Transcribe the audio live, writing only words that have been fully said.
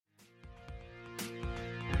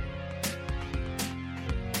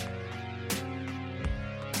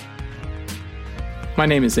My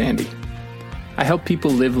name is Andy. I help people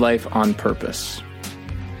live life on purpose.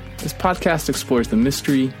 This podcast explores the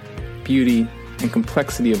mystery, beauty, and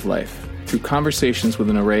complexity of life through conversations with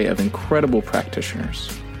an array of incredible practitioners,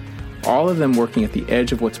 all of them working at the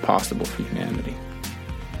edge of what's possible for humanity.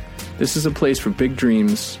 This is a place for big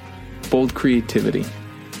dreams, bold creativity,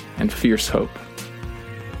 and fierce hope.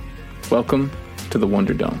 Welcome to the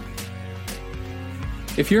Wonder Dome.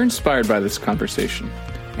 If you're inspired by this conversation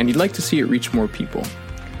and you'd like to see it reach more people,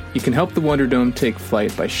 you can help the Wonder Dome take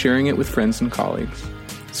flight by sharing it with friends and colleagues,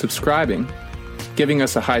 subscribing, giving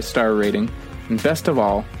us a high-star rating, and best of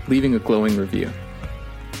all, leaving a glowing review.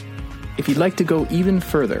 If you'd like to go even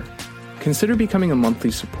further, consider becoming a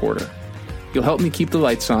monthly supporter. You'll help me keep the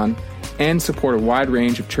lights on and support a wide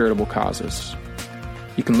range of charitable causes.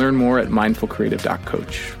 You can learn more at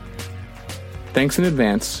mindfulcreative.coach. Thanks in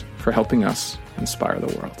advance for helping us inspire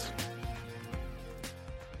the world.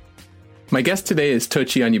 My guest today is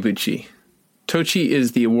Tochi Onyebuchi. Tochi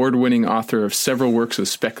is the award-winning author of several works of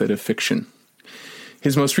speculative fiction.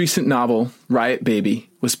 His most recent novel, Riot Baby,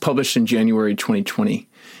 was published in January 2020,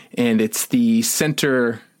 and it's the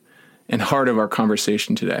center and heart of our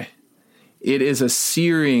conversation today. It is a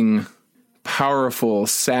searing, powerful,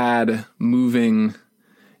 sad, moving,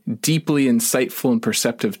 deeply insightful and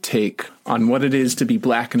perceptive take on what it is to be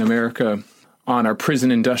Black in America, on our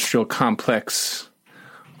prison industrial complex,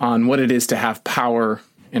 on what it is to have power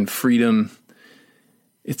and freedom.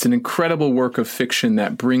 It's an incredible work of fiction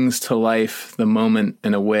that brings to life the moment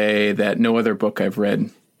in a way that no other book I've read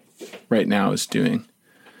right now is doing.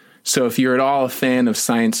 So if you're at all a fan of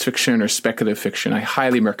science fiction or speculative fiction, I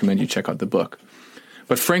highly recommend you check out the book.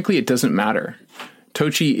 But frankly, it doesn't matter.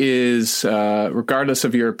 Tochi is, regardless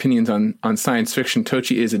of your opinions on science fiction,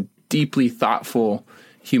 Tochi is a deeply thoughtful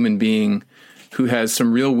human being who has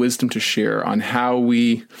some real wisdom to share on how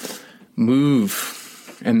we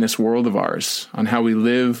move in this world of ours, on how we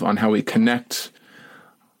live, on how we connect.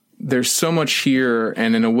 There's so much here,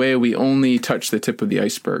 and in a way, we only touch the tip of the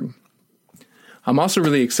iceberg. I'm also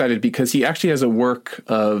really excited because he actually has a work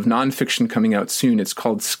of nonfiction coming out soon. It's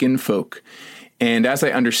called Skin Folk. And as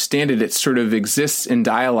I understand it, it sort of exists in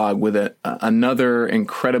dialogue with another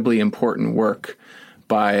incredibly important work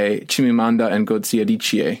by Chimamanda Ngozi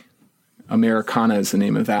Adichie. Americana is the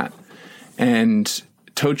name of that. And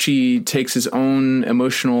Tochi takes his own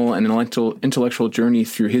emotional and intellectual journey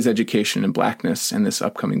through his education in Blackness in this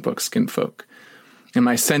upcoming book, Skin Folk. And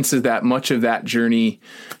my sense is that much of that journey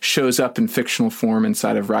shows up in fictional form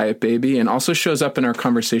inside of Riot Baby and also shows up in our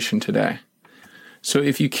conversation today. So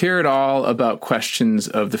if you care at all about questions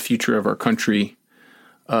of the future of our country,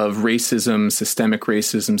 of racism,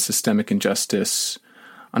 systemic injustice,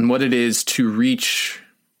 on what it is to reach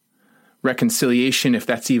reconciliation, if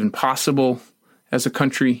that's even possible as a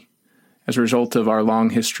country, as a result of our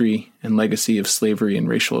long history and legacy of slavery and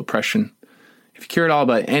racial oppression, if you care at all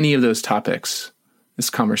about any of those topics,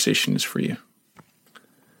 this conversation is for you.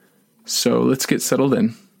 So let's get settled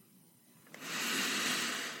in.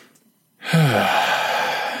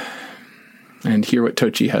 And hear what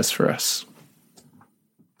Tochi has for us.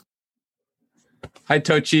 Hi,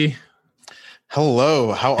 Tochi.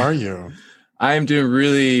 Hello, how are you? I am doing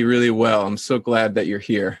really, really well. I'm so glad that you're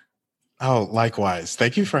here. Oh, likewise.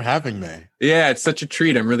 Thank you for having me. Yeah, it's such a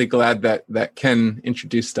treat. I'm really glad that Ken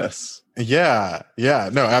introduced us. Yeah,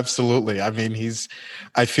 no, absolutely. I mean,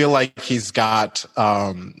 I feel like he's got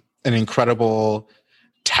an incredible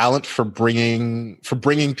talent for bringing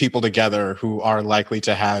people together who are likely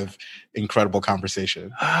to have incredible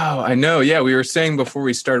conversation. Oh, I know. Yeah, we were saying before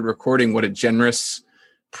we started recording what a generous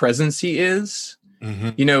presence he is. Mm-hmm.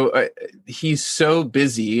 You know, he's so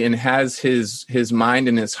busy and has his mind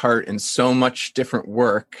and his heart in so much different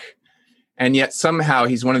work. And yet somehow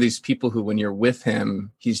he's one of these people who, when you're with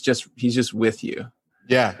him, he's just with you.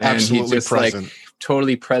 Yeah, and absolutely he's just present. Like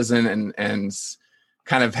totally present and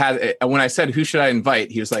kind of had, when I said, who should I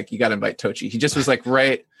invite? He was like, you got to invite Tochi. He just was like,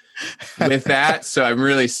 right with that. So I'm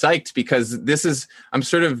really psyched because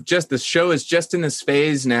the show is just in this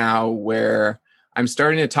phase now where I'm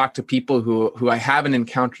starting to talk to people who I haven't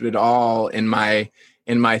encountered at all in my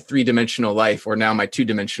three-dimensional life, or now my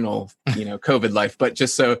two-dimensional, COVID life. But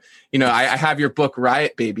just so, I have your book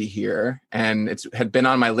Riot Baby here, and it had been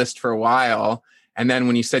on my list for a while. And then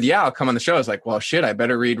when you said, yeah, I'll come on the show, I was like, well, shit, I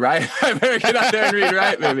better read Riot. I better get out there and read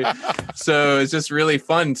Riot Baby. So it's just really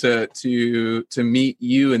fun to meet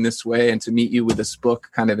you in this way and to meet you with this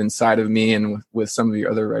book kind of inside of me and with some of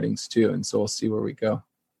your other writings too. And so we'll see where we go.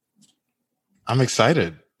 I'm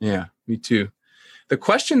excited. Yeah, me too. The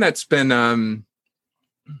question that's been,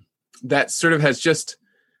 that sort of has just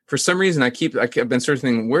for some reason, I've been sort of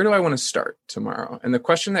thinking, where do I want to start tomorrow? And the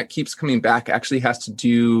question that keeps coming back actually has to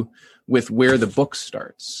do with where the book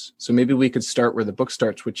starts. So maybe we could start where the book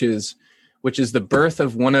starts, which is the birth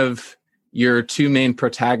of one of your two main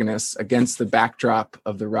protagonists against the backdrop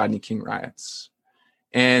of the Rodney King riots.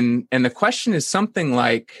 And the question is something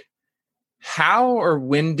like, how or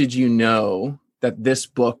when did you know that this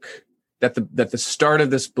book, that the start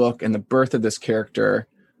of this book and the birth of this character,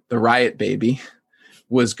 the riot baby,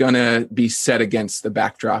 was going to be set against the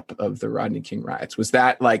backdrop of the Rodney King riots? Was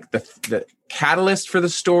that like the catalyst for the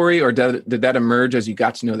story, or did that emerge as you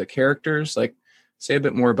got to know the characters? Like, say a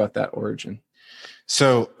bit more about that origin.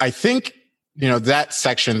 So I think, that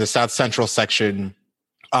section, the South Central section,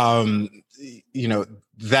 that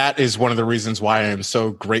is one of the reasons why I am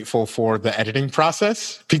so grateful for the editing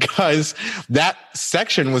process, because that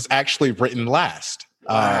section was actually written last.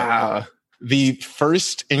 Wow. The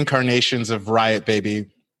first incarnations of Riot Baby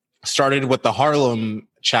started with the Harlem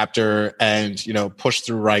chapter and, pushed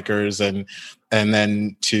through Rikers and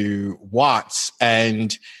then to Watts.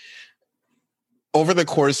 And over the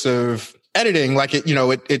course of editing,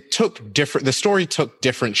 it took the story took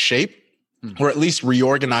different shape, or at least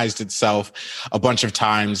reorganized itself a bunch of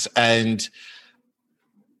times. And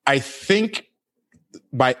I think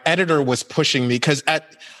my editor was pushing me, because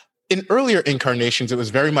in earlier incarnations, it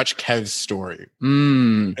was very much Kev's story.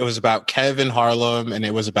 It was about Kev in Harlem, and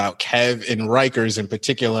it was about Kev in Rikers in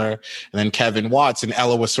particular, and then Kev in Watts, and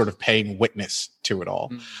Ella was sort of paying witness to it all.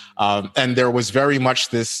 And there was very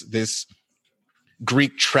much this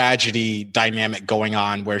Greek tragedy dynamic going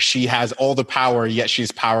on, where she has all the power, yet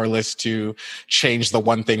she's powerless to change the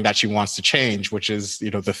one thing that she wants to change, which is,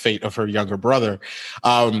 the fate of her younger brother.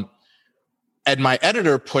 And my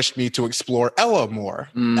editor pushed me to explore Ella more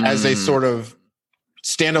as a sort of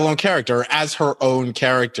standalone character, as her own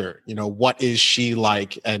character. What is she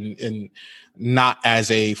like, and not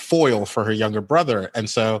as a foil for her younger brother. And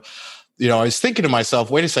so, I was thinking to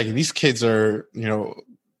myself, wait a second, these kids are,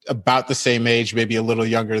 about the same age, maybe a little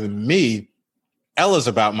younger than me. Ella's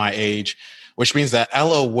about my age, which means that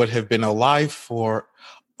Ella would have been alive for,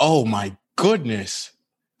 oh my goodness,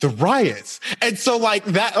 the riots. And so like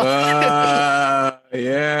that,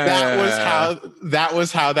 that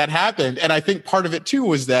was how that happened. And I think part of it too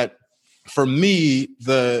was that for me,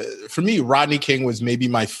 Rodney King was maybe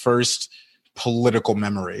my first political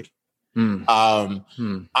memory.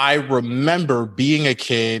 I remember being a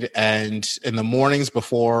kid, and in the mornings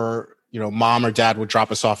before, mom or dad would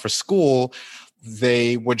drop us off for school,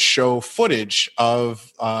 they would show footage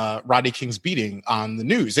of Rodney King's beating on the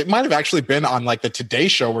news. It might have actually been on like the Today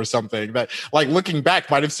Show or something that, like, looking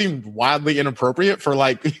back, might have seemed wildly inappropriate for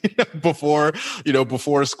like before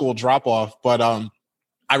school drop off. But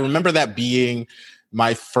I remember that being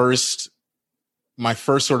my first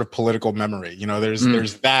sort of political memory.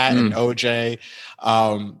 There's that and OJ.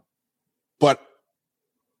 But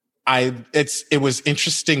it was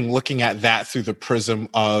interesting looking at that through the prism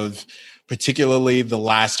of particularly the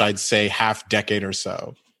last, I'd say, half decade or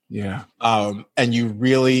so. Yeah. And you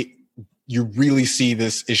really see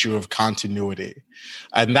this issue of continuity.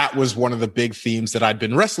 And that was one of the big themes that I'd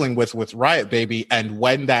been wrestling with Riot Baby. And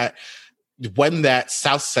when that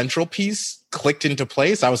South Central piece clicked into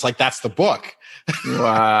place, I was like, that's the book.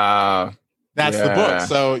 Wow. That's the book.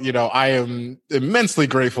 So, I am immensely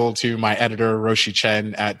grateful to my editor, Roshi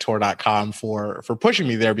Chen at Tor.com for pushing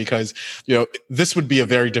me there, because, this would be a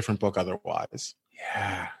very different book otherwise.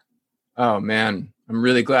 Yeah. Oh, man. I'm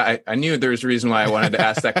really glad. I knew there was a reason why I wanted to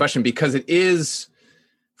ask that question, because it is,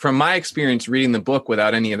 from my experience reading the book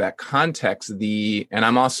without any of that context, and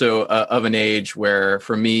I'm also of an age where,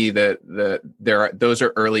 for me, those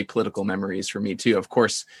are early political memories for me too. Of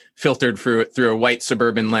course, filtered through a white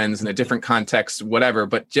suburban lens in a different context, whatever.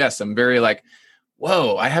 But yes, I'm very like,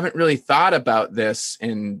 whoa, I haven't really thought about this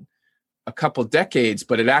in a couple decades,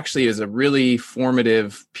 but it actually is a really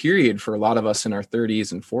formative period for a lot of us in our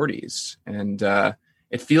 30s and 40s, and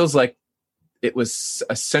it feels like it was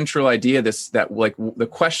a central idea. The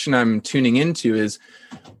question I'm tuning into is,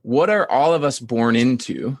 what are all of us born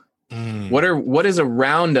into? What is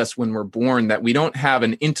around us when we're born that we don't have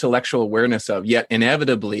an intellectual awareness of, yet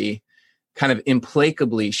inevitably, kind of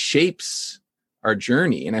implacably shapes our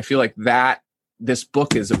journey? And I feel like that this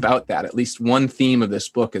book is about that. At least one theme of this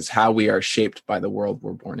book is how we are shaped by the world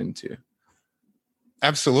we're born into.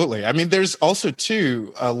 Absolutely. I mean, there's also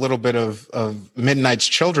too a little bit of Midnight's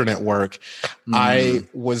Children at work. I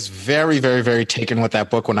was very, very, very taken with that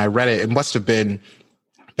book when I read it. It must have been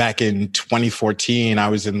back in 2014. I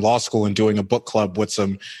was in law school and doing a book club with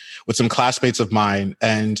some classmates of mine,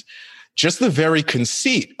 and just the very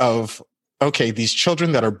conceit of okay, these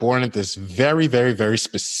children that are born at this very, very, very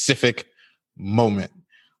specific moment,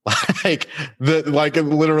 like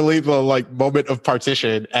literally the moment of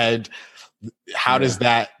partition, and how does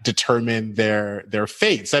that determine their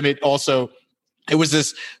fates? And it was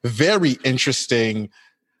this very interesting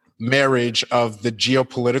marriage of the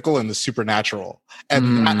geopolitical and the supernatural.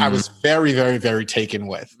 And that I was very, very, very taken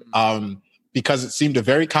with, because it seemed a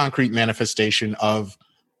very concrete manifestation of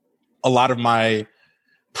a lot of my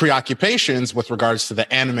preoccupations with regards to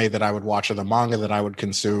the anime that I would watch or the manga that I would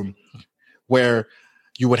consume, where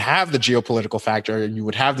you would have the geopolitical factor and you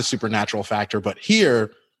would have the supernatural factor, but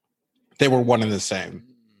here they were one and the same.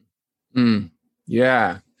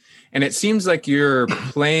 Yeah. And it seems like you're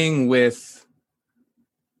playing with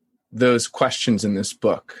those questions in this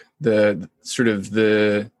book, the sort of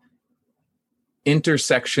the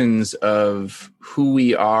intersections of who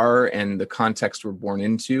we are and the context we're born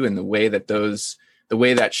into, and the way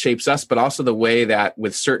that shapes us, but also the way that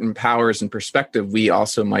with certain powers and perspective, we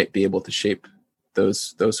also might be able to shape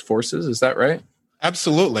those forces. Is that right?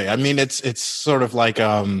 Absolutely. I mean, it's sort of like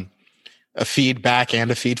a feedback and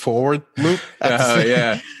a feed forward loop.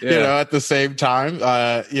 At the same time.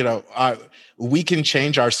 We can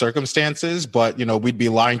change our circumstances, but we'd be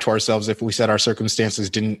lying to ourselves if we said our circumstances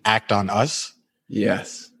didn't act on us.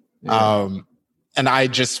 Yes. Yeah. And I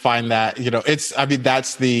just find that,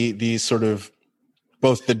 that's the sort of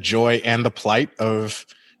both the joy and the plight of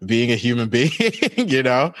being a human being,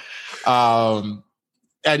 and,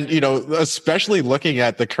 especially looking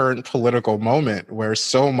at the current political moment where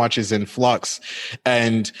so much is in flux,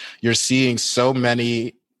 and you're seeing so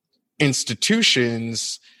many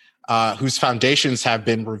institutions whose foundations have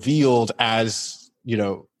been revealed as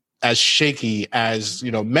shaky as,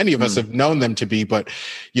 many of us have known them to be. But,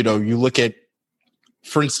 you look at,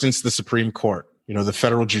 for instance, the Supreme Court, the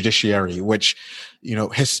federal judiciary, which,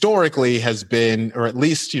 historically has been, or at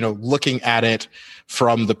least, looking at it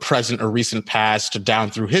from the present or recent past to down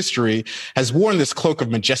through history, has worn this cloak of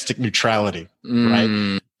majestic neutrality,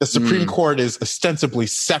 right? The Supreme Court is ostensibly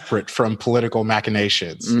separate from political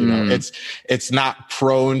machinations. It's not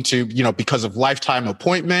prone to, because of lifetime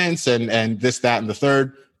appointments and this, that, and the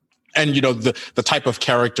third. And, the type of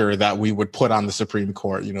character that we would put on the Supreme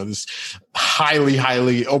Court, this highly,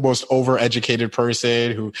 highly, almost overeducated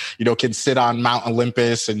person who, can sit on Mount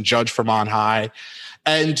Olympus and judge from on high.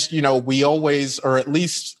 And, we always, or at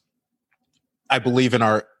least I believe in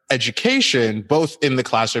our education, both in the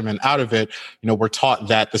classroom and out of it, we're taught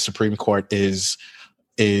that the Supreme Court is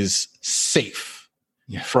safe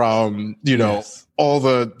from, all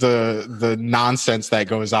the nonsense that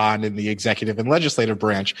goes on in the executive and legislative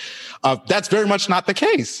branch. That's very much not the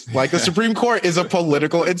case. Like, the Supreme Court is a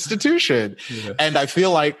political institution. Yeah. And I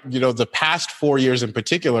feel like, the past 4 years in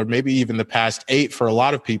particular, maybe even the past 8 for a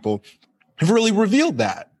lot of people, have really revealed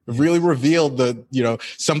that. Really revealed the,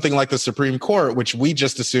 something like the Supreme Court, which we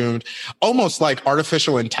just assumed almost like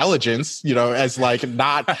artificial intelligence, as like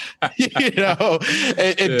not,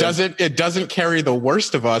 it doesn't carry the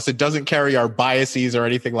worst of us. It doesn't carry our biases or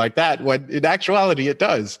anything like that. When in actuality, it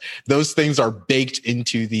does. Those things are baked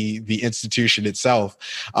into the institution itself.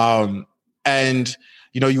 And,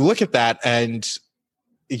 you look at that and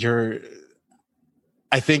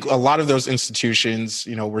I think a lot of those institutions,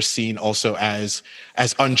 were seen also as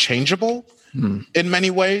unchangeable in many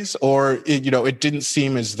ways, or, it didn't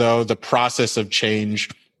seem as though the process of change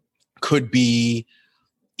could be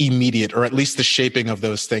immediate, or at least the shaping of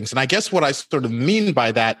those things. And I guess what I sort of mean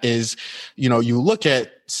by that is, you look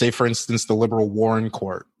at, say, for instance, the liberal Warren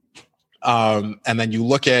Court. And then you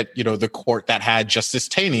look at, the court that had Justice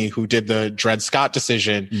Taney, who did the Dred Scott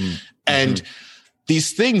decision. And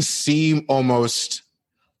these things seem almost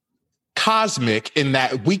cosmic in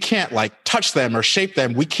that we can't touch them or shape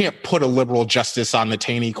them. We can't put a liberal justice on the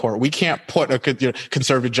Taney court. We can't put a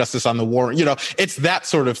conservative justice on the Warren. It's that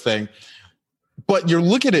sort of thing. But you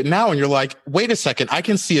look at it now and you're like, wait a second, I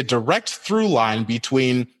can see a direct through line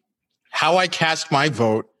between how I cast my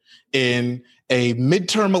vote in a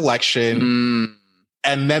midterm election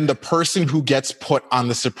and then the person who gets put on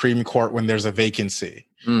the Supreme Court when there's a vacancy.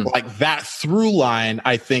 Like, that through line,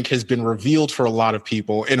 I think, has been revealed for a lot of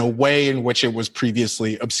people in a way in which it was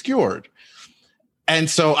previously obscured. And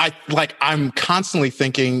so I'm constantly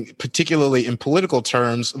thinking, particularly in political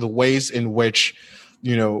terms, the ways in which,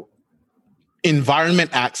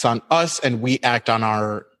 environment acts on us and we act on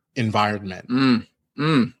our environment.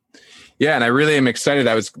 Yeah. And I really am excited.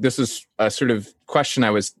 This is a sort of question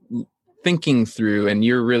I was thinking through, and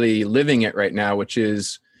you're really living it right now, which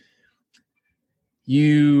is,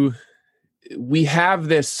 we have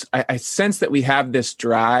this, I sense that we have this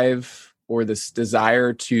drive or this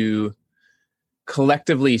desire to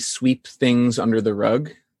collectively sweep things under the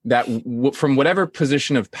rug, that from whatever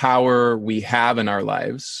position of power we have in our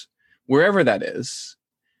lives, wherever that is,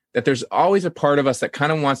 that there's always a part of us that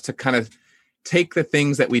kind of wants to kind of take the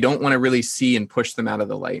things that we don't want to really see and push them out of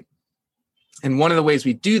the light. And one of the ways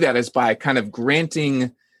we do that is by kind of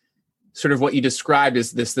granting sort of what you described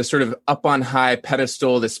as this sort of up on high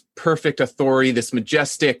pedestal, this perfect authority, this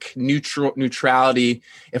majestic neutrality.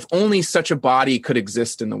 If only such a body could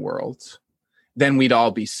exist in the world, then we'd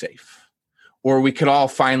all be safe, or we could all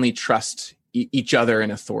finally trust each other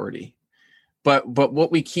in authority. But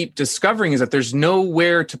what we keep discovering is that there's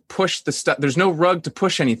nowhere to push the stuff. There's no rug to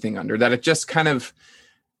push anything under, that it just kind of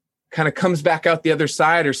comes back out the other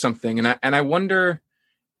side or something. And I wonder,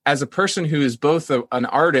 as a person who is both an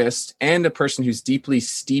artist and a person who's deeply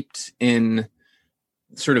steeped in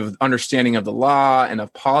sort of understanding of the law and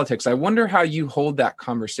of politics, I wonder how you hold that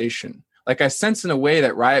conversation. Like, I sense in a way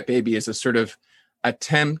that Riot Baby is a sort of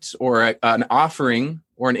attempt or an offering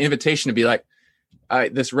or an invitation to be like,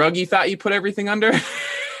 this rug you thought you put everything under,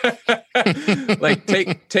 like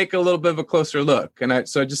take a little bit of a closer look. And I'd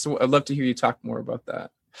love to hear you talk more about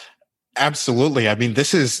that. Absolutely. I mean,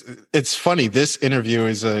 it's funny. This interview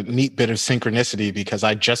is a neat bit of synchronicity because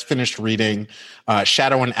I just finished reading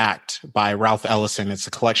Shadow and Act by Ralph Ellison. It's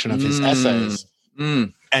a collection of his essays.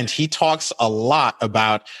 And he talks a lot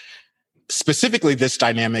about specifically this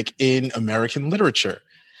dynamic in American literature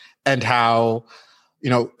and how,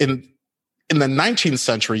 in the 19th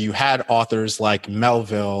century, you had authors like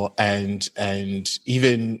Melville and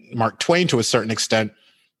even Mark Twain to a certain extent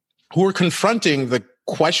who were confronting the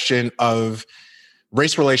question of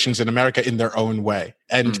race relations in America in their own way.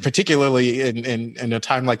 And particularly in a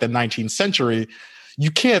time like the 19th century,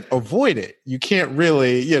 you can't avoid it. You can't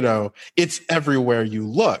really, it's everywhere you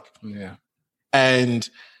look. Yeah. And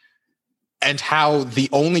how the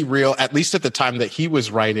only real, at least at the time that he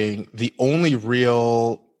was writing, the only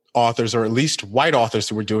real authors, or at least white authors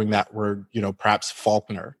who were doing that, were, perhaps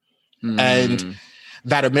Faulkner. And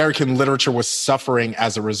that American literature was suffering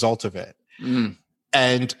as a result of it.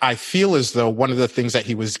 And I feel as though one of the things that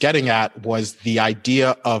he was getting at was the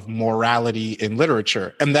idea of morality in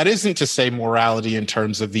literature. And that isn't to say morality in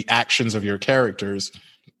terms of the actions of your characters,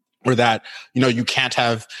 or that, you can't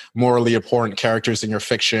have morally abhorrent characters in your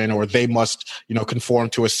fiction, or they must, conform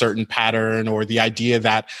to a certain pattern, or the idea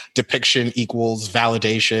that depiction equals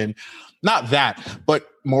validation. Not that, but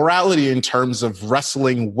morality in terms of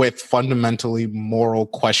wrestling with fundamentally moral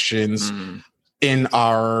questions in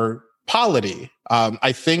our polity.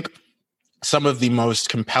 I think some of the most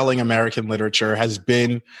compelling American literature has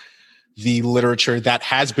been the literature that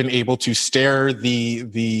has been able to stare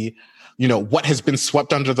the what has been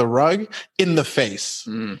swept under the rug in the face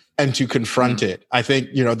and to confront it. I think,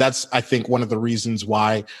 that's one of the reasons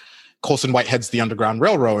why Colson Whitehead's The Underground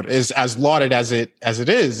Railroad is as lauded as it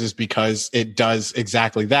is because it does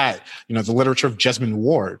exactly that. The literature of Jesmyn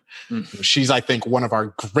Ward. She's, I think, one of our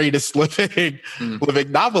greatest living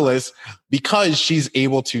novelists, because she's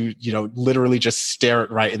able to, literally just stare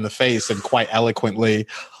it right in the face and quite eloquently,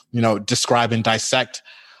 describe and dissect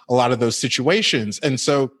a lot of those situations. And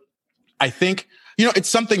so I think, it's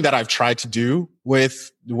something that I've tried to do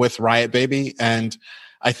with Riot Baby. And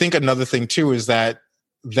I think another thing too is that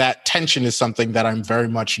tension is something that I'm very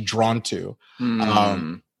much drawn to.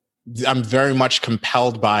 I'm very much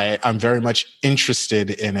compelled by it. I'm very much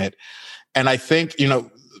interested in it. And I think,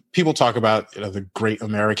 people talk about, the great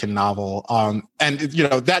American novel. And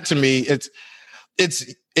that to me,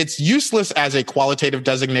 it's useless as a qualitative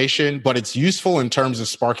designation, but it's useful in terms of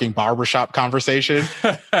sparking barbershop conversation.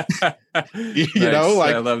 I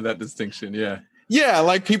love that distinction. Yeah. Yeah.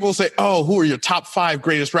 Like, people say, oh, who are your top 5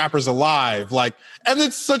 greatest rappers alive? Like, and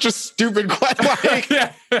it's such a stupid question. Like,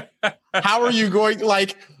 how are you going,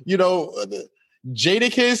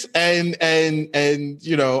 Jadakiss and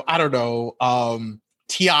I don't know,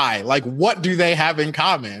 T.I., like, what do they have in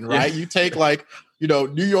common? Right. Yeah. You take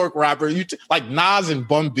New York rapper, like Nas and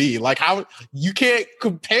Bun B, like, how you can't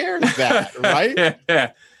compare that, right?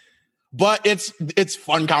 Yeah. But it's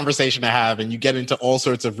fun conversation to have, and you get into all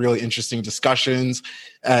sorts of really interesting discussions,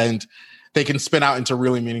 and they can spin out into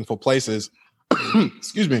really meaningful places.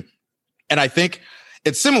 Excuse me. And I think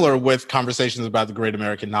it's similar with conversations about the great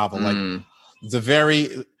American novel. Like,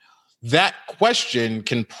 that question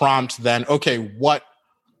can prompt then, okay, what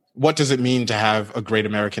does it mean to have a great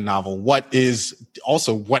American novel? What is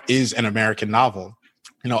an American novel?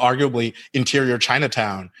 Arguably, Interior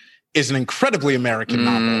Chinatown is an incredibly American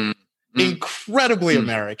novel. Incredibly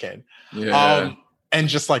American. Yeah. And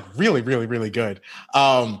just like really, really, really good.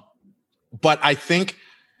 But I think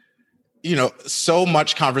so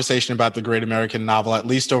much conversation about the great American novel, at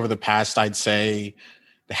least over the past, I'd say,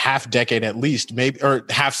 half decade at least, maybe, or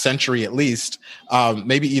half century at least,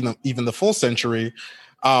 maybe even the full century,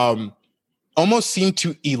 almost seemed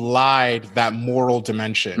to elide that moral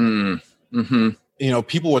dimension. Mm-hmm.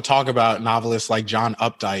 People would talk about novelists like John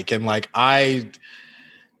Updike, and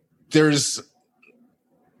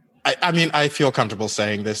I feel comfortable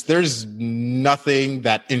saying this. There's nothing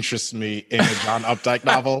that interests me in a John Updike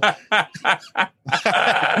novel.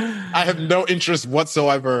 I have no interest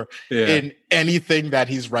whatsoever in anything that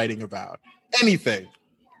he's writing about. Anything.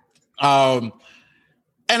 And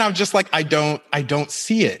I'm just like, I don't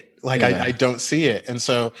see it. I don't see it. And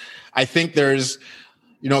so I think there's,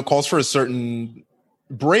 it calls for a certain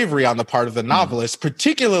bravery on the part of the novelist,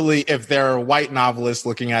 particularly if they're a white novelist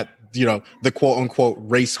looking at, the quote unquote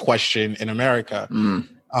race question in America,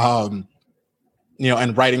 and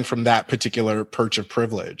writing from that particular perch of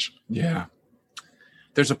privilege. Yeah.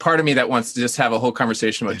 There's a part of me that wants to just have a whole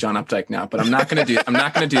conversation about John Updike now, but I'm not going to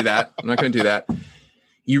do that.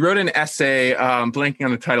 You wrote an essay, blanking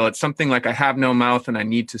on the title. It's something like, I have no mouth and I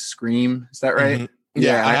need to scream. Is that right? Mm-hmm.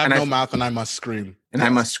 Yeah. I have no mouth and I must scream. And I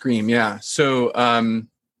must scream. Yeah. So,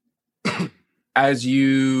 as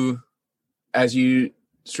you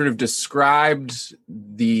sort of described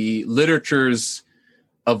the literature's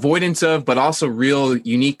avoidance of, but also real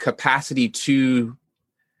unique capacity to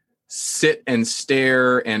sit and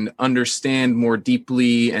stare and understand more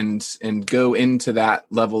deeply and go into that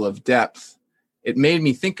level of depth, it made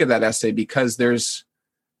me think of that essay because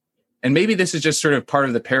and maybe this is just sort of part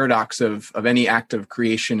of the paradox of any act of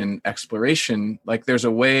creation and exploration. Like there's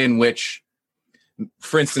a way in which,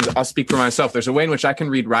 for instance, I'll speak for myself. There's a way in which I can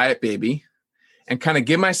read Riot Baby and kind of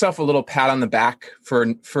give myself a little pat on the back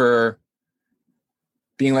for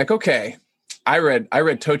being like, okay, I read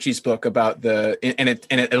Tochi's book about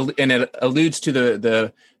it alludes to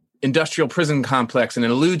the industrial prison complex, and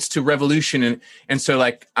it alludes to revolution, and so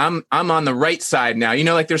like I'm on the right side now.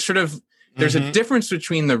 There's a difference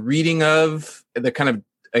between the reading of the kind of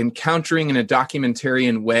encountering in a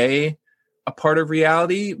documentarian way a part of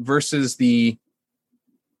reality versus the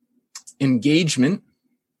engagement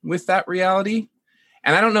with that reality.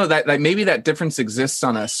 And I don't know that maybe that difference exists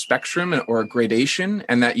on a spectrum or a gradation,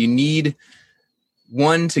 and that you need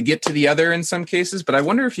one to get to the other in some cases. But I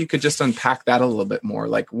wonder if you could just unpack that a little bit more.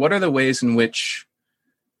 Like, what are the ways in which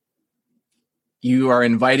you are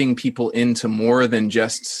inviting people into more than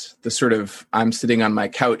just the sort of, I'm sitting on my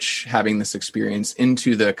couch having this experience,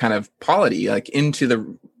 into the kind of polity, like into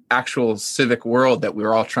the actual civic world that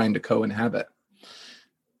we're all trying to co-inhabit?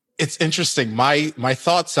 It's interesting. My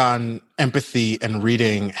thoughts on empathy and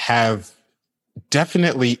reading have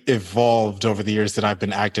definitely evolved over the years that I've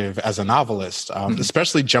been active as a novelist,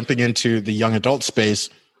 especially jumping into the young adult space.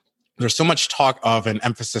 There's so much talk of an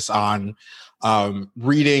emphasis on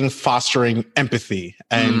reading, fostering empathy,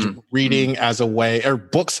 and reading as a way, or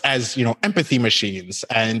books as, empathy machines.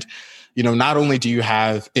 And, not only do you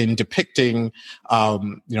have in depicting,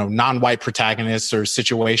 non-white protagonists or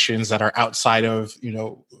situations that are outside of,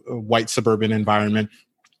 a white suburban environment,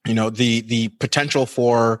 the potential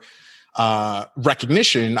for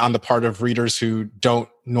recognition on the part of readers who don't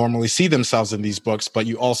normally see themselves in these books, but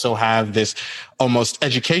you also have this almost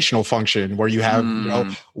educational function where you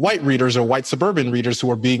have white readers or white suburban readers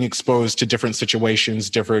who are being exposed to different situations,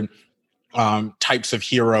 different types of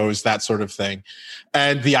heroes, that sort of thing.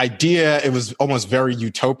 And the idea, it was almost very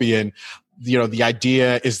utopian. The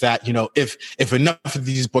idea is that, if enough of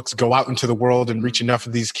these books go out into the world and reach enough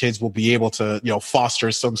of these kids, we'll be able to,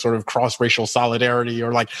 foster some sort of cross-racial solidarity,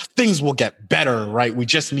 or like things will get better, right? We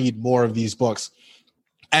just need more of these books.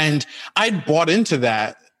 And I'd bought into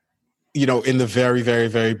that, in the very, very,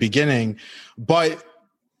 very beginning. But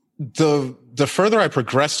the further I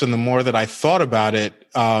progressed and the more that I thought about it,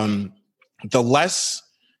 the less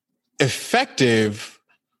effective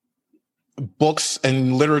books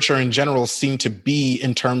and literature in general seem to be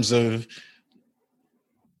in terms of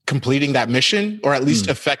completing that mission, or at least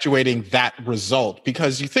effectuating that result.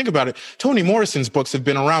 Because you think about it, Toni Morrison's books have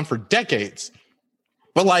been around for decades,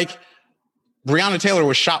 but like Breonna Taylor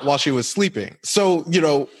was shot while she was sleeping. So,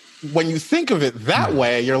 when you think of it that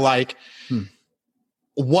way, you're like,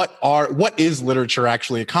 what is literature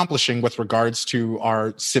actually accomplishing with regards to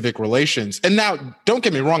our civic relations? And now, don't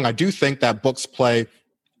get me wrong, I do think that books play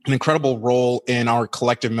an incredible role in our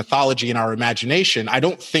collective mythology and our imagination. I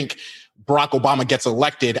don't think Barack Obama gets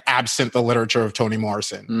elected absent the literature of Toni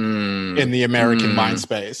Morrison in the American mind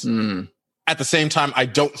space. At the same time, I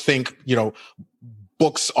don't think,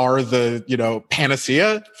 books are the,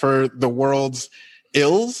 panacea for the world's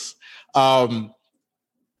ills.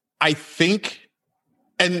 I think,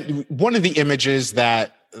 and one of the images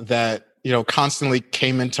that constantly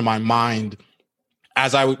came into my mind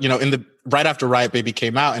as I, right after Riot Baby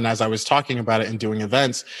came out, and as I was talking about it and doing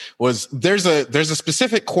events, was there's a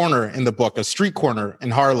specific corner in the book, a street corner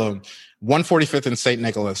in Harlem, 145th and St.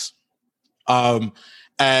 Nicholas. And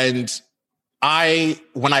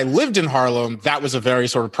when I lived in Harlem, that was a very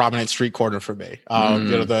sort of prominent street corner for me.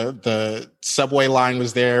 The subway line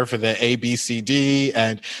was there for the A, B, C, D,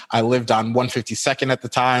 and I lived on 152nd at the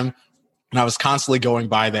time, and I was constantly going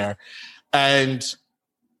by there. And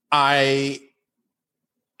I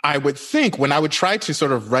would think, when I would try to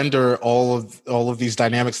sort of render all of these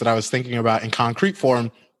dynamics that I was thinking about in concrete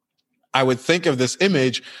form, I would think of this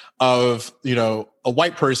image of, a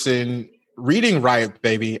white person reading Riot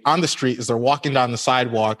Baby on the street as they're walking down the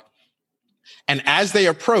sidewalk. And as they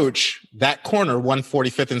approach that corner,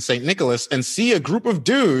 145th and St. Nicholas, and see a group of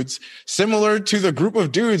dudes similar to the group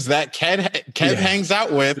of dudes that Kev hangs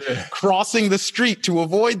out with, crossing the street to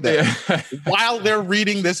avoid them while they're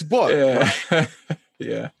reading this book. Yeah. Right?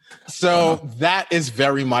 Yeah. So that is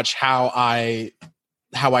very much how I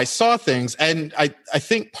saw things. And I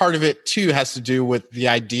think part of it too has to do with the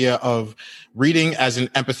idea of reading as an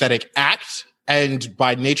empathetic act. And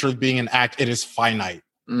by nature of being an act, it is finite.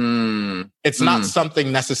 It's not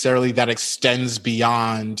something necessarily that extends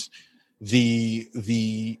beyond the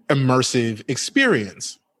immersive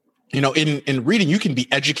experience. In reading, you can be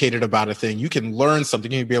educated about a thing. You can learn something.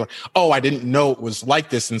 You can be like, oh, I didn't know it was like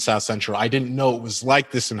this in South Central. I didn't know it was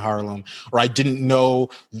like this in Harlem. Or I didn't know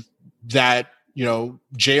that,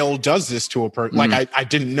 jail does this to a person. Like, I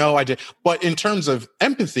didn't know I did. But in terms of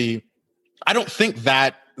empathy, I don't think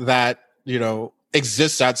that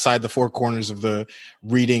exists outside the four corners of the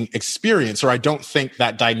reading experience. Or I don't think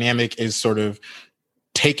that dynamic is sort of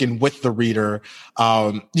taken with the reader.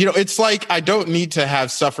 It's like, I don't need to have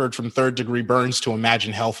suffered from third-degree burns to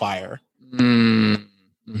imagine hellfire. It's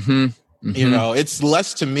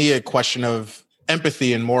less to me a question of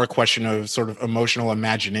empathy and more a question of sort of emotional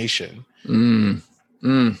imagination.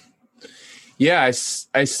 Yeah, I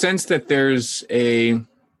sense that there's a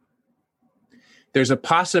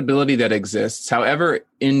possibility that exists, however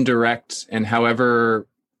indirect and however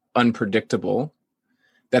unpredictable,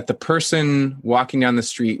 that the person walking down the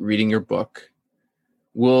street reading your book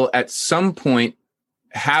will at some point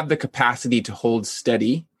have the capacity to hold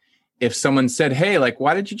steady if someone said, hey, like,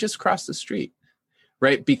 why did you just cross the street?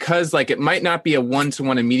 Right? Because like, it might not be a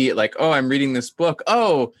one-to-one immediate, like, oh, I'm reading this book.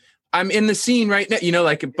 Oh, I'm in the scene right now,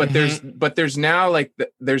 but there's now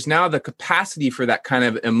the capacity for that kind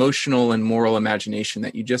of emotional and moral imagination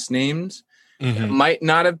that you just named. It might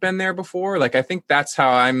not have been there before. Like, I think that's how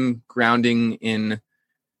I'm grounding in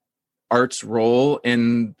art's role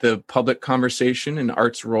in the public conversation, and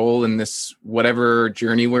art's role in this whatever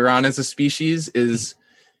journey we're on as a species is,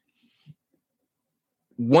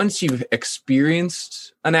 once you've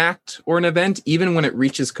experienced an act or an event, even when it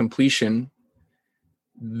reaches completion,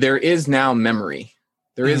 there is now memory.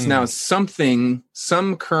 There is now some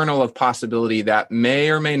kernel of possibility that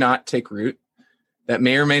may or may not take root, that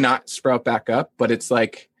may or may not sprout back up, but it's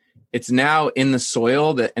like, it's now in the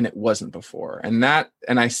soil and it wasn't before. And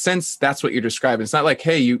I sense that's what you're describing. It's not like,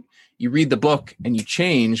 hey, you read the book and you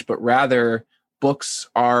change, but rather books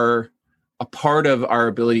are a part of our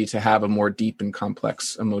ability to have a more deep and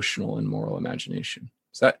complex emotional and moral imagination.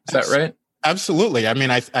 Is that right? Absolutely. I mean,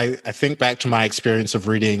 I think back to my experience of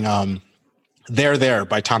reading There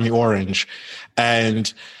by Tommy Orange.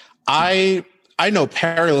 And I know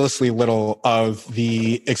perilously little of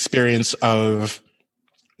the experience of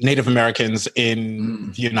Native Americans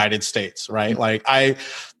in the United States, right? Like I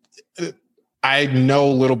know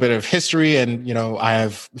a little bit of history, and I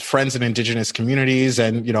have friends in indigenous communities,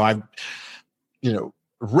 and I've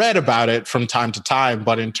read about it from time to time.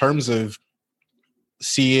 But in terms of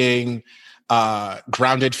seeing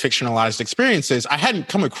grounded fictionalized experiences, I hadn't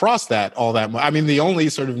come across that all that much. I mean, the only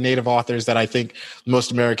sort of Native authors that I think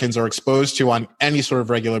most Americans are exposed to on any sort of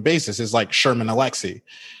regular basis is like Sherman Alexie,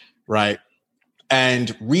 right?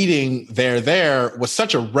 And reading There was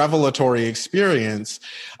such a revelatory experience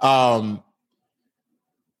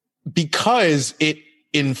because it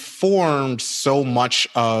informed so much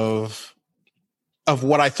of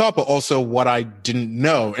what I thought, but also what I didn't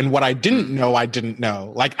know. And what I didn't know, I didn't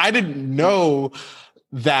know. Like, I didn't know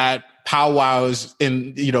that powwows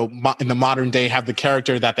in the modern day have the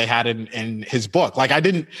character that they had in his book. Like, I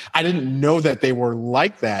didn't know that they were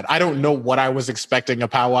like that. I don't know what I was expecting a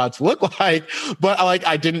powwow to look like, but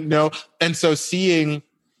I didn't know. And so seeing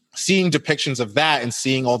seeing depictions of that and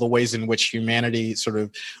seeing all the ways in which humanity sort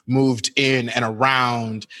of moved in and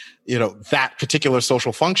around, that particular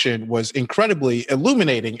social function was incredibly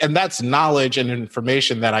illuminating. And that's knowledge and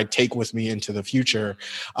information that I take with me into the future.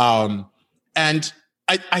 And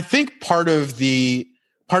I think part of the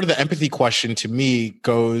empathy question to me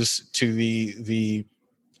goes to the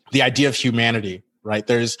idea of humanity, right?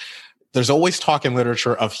 There's always talk in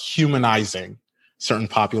literature of humanizing certain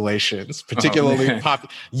populations, particularly it's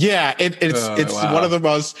wow. one of the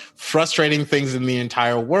most frustrating things in the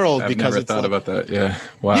entire world. I've never thought about that. Yeah.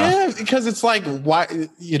 Wow. Yeah, because it's like, why,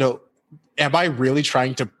 am I really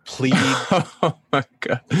trying to plead oh my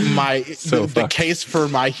God. the case for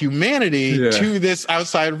my humanity to this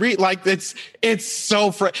outside like it's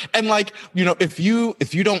so and like, if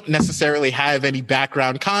you don't necessarily have any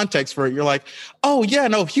background context for it, you're like, oh yeah,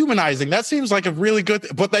 no, humanizing, that seems like a really good,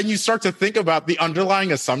 but then you start to think about the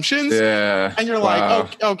underlying assumptions and you're like,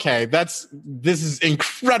 oh, okay, this is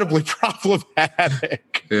incredibly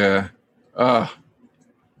problematic. Yeah. Oh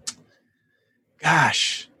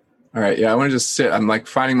gosh. All right. Yeah. I want to just sit. I'm like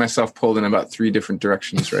finding myself pulled in about 3 different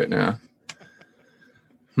directions right now.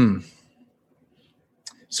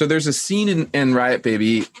 So there's a scene in Riot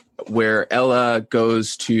Baby where Ella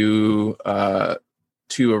goes to a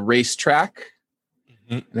racetrack.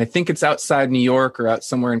 And I think it's outside New York or out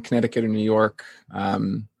somewhere in Connecticut or New York.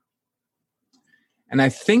 And I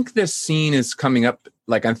think this scene is coming up.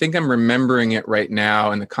 Like, I think I'm remembering it right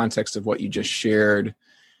now in the context of what you just shared,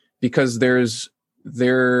 because there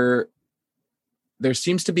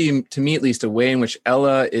seems to be, to me at least, a way in which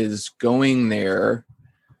Ella is going there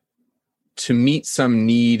to meet some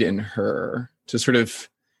need in her, to sort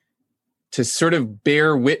of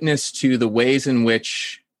bear witness to the ways in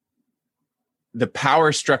which the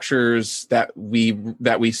power structures that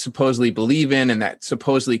we supposedly believe in and that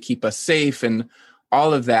supposedly keep us safe and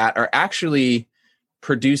all of that are actually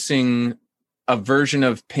producing a version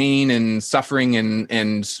of pain and suffering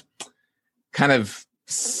and kind of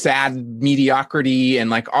sad mediocrity and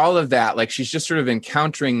like all of that. Like, she's just sort of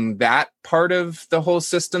encountering that part of the whole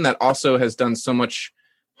system that also has done so much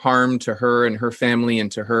harm to her and her family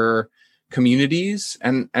and to her communities.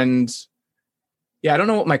 And yeah, I don't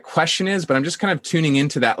know what my question is, but I'm just kind of tuning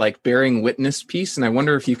into that, like, bearing witness piece. And I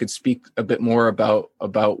wonder if you could speak a bit more about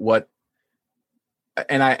what,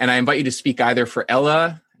 and I invite you to speak either for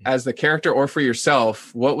Ella as the character or for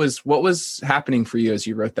yourself. What was happening for you as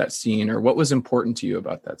you wrote that scene, or what was important to you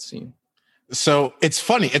about that scene? So it's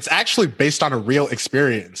funny. It's actually based on a real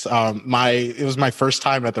experience. It was my first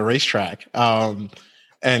time at the racetrack, and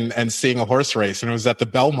seeing a horse race, and it was at the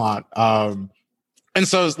Belmont. And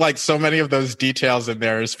so it's like so many of those details in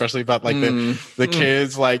there, especially about like the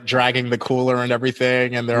kids like dragging the cooler and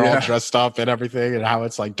everything, and they're all dressed up and everything, and how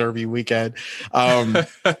it's like Derby weekend.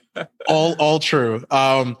 All true.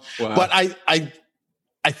 Wow. But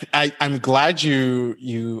I'm glad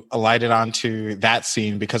you alighted onto that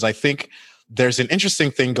scene, because I think there's an interesting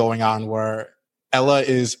thing going on where Ella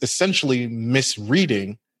is essentially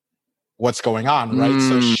misreading what's going on, right?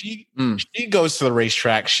 So she goes to the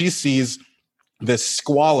racetrack, she sees this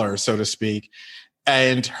squalor, so to speak,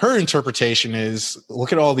 and her interpretation is,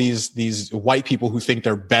 look at all these white people who think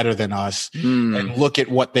they're better than us, and look at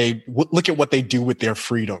what they do with their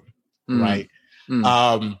freedom, right?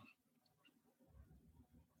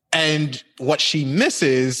 And what she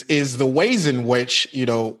misses is the ways in which,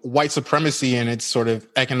 white supremacy and its sort of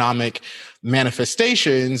economic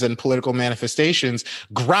manifestations and political manifestations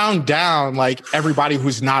ground down like everybody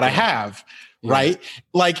who's not a have, right?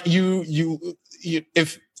 Like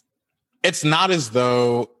if it's not as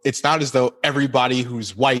though everybody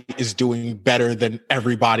who's white is doing better than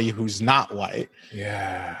everybody who's not white.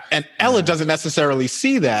 Yeah. And Ella doesn't necessarily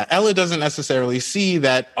see that. Ella doesn't necessarily see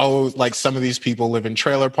that, like some of these people live in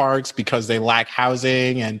trailer parks because they lack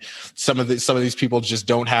housing, and some of these people just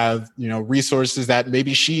don't have, resources that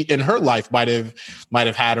maybe she in her life might have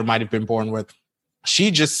had or might have been born with. She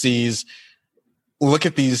just sees, look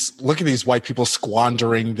at these white people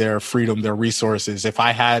squandering their freedom, their resources. If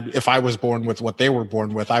I was born with what they were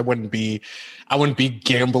born with, I wouldn't be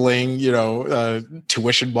gambling,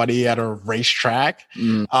 tuition money at a racetrack.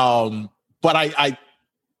 But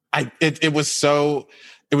it was so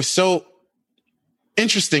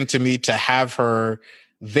interesting to me to have her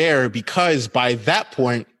there, because by that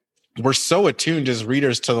point, we're so attuned as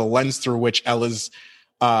readers to the lens through which Ella's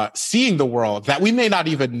seeing the world that we may not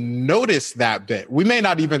even notice that bit. We may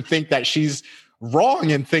not even think that she's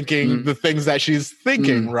wrong in thinking the things that she's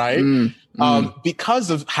thinking, right?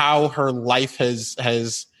 Because of how her life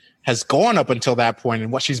has has gone up until that point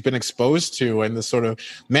and what she's been exposed to and the sort of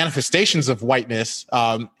manifestations of whiteness,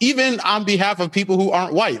 even on behalf of people who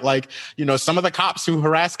aren't white. Like, you know, some of the cops who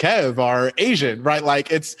harass Kev are Asian, right?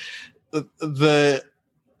 Like it's the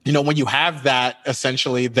you know, when you have that,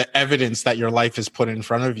 essentially the evidence that your life is put in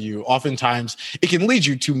front of you, oftentimes it can lead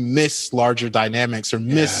you to miss larger dynamics or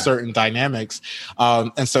miss certain dynamics.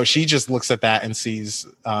 And so she just looks at that and sees,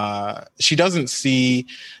 she doesn't see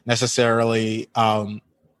necessarily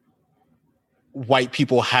white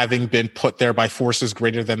people having been put there by forces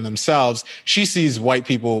greater than themselves. She sees white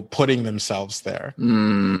people putting themselves there.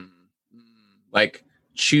 Like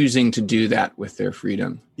choosing to do that with their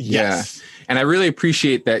freedom. Yes. Yeah. And I really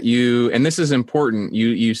appreciate that and this is important.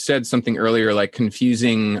 You said something earlier, like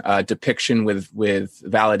confusing depiction with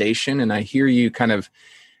validation. And I hear you kind of,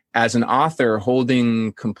 as an author,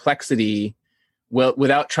 holding complexity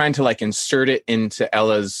without trying to like insert it into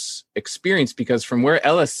Ella's experience, because from where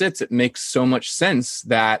Ella sits, it makes so much sense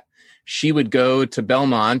that she would go to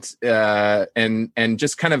Belmont and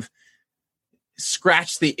just kind of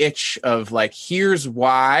scratch the itch of like, here's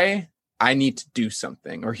why I need to do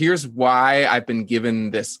something, or here's why I've been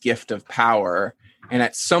given this gift of power. And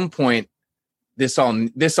at some point, this all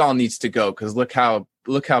needs to go, because look how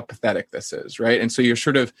pathetic this is, right? And so you're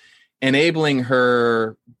sort of enabling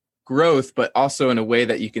her growth, but also in a way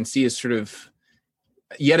that you can see is sort of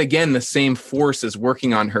yet again the same force is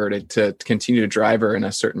working on her to continue to drive her in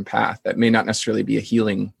a certain path that may not necessarily be a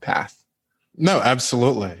healing path. No,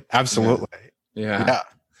 absolutely. Yeah.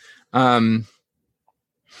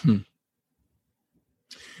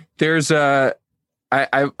 There's I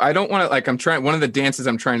don't want to, like, one of the dances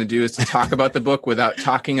I'm trying to do is to talk about the book without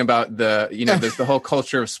talking about there's the whole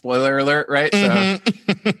culture of spoiler alert, right? Mm-hmm.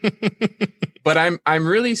 So, but I'm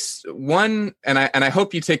really and I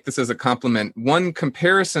hope you take this as a compliment. One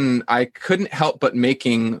comparison I couldn't help but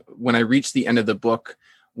making when I reached the end of the book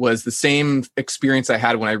was the same experience I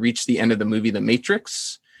had when I reached the end of the movie The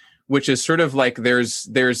Matrix, which is sort of like there's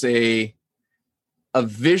a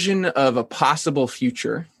vision of a possible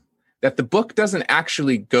future that the book doesn't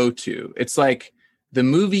actually go to. It's like the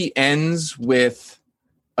movie ends with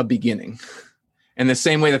a beginning, in the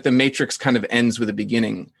same way that The Matrix kind of ends with a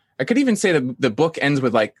beginning. I could even say that the book ends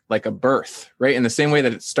with like a birth, right? In the same way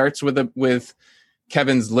that it starts with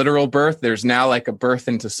Kevin's literal birth, there's now like a birth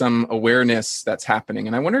into some awareness that's happening.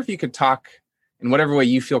 And I wonder if you could talk in whatever way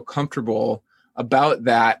you feel comfortable about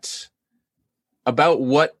that, about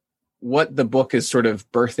what the book is sort of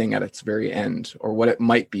birthing at its very end, or what it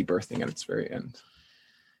might be birthing at its very end.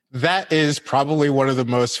 That is probably one of the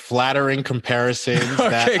most flattering comparisons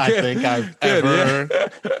that I think I've ever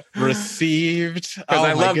received. Because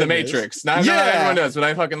I love The Matrix. Not everyone does, but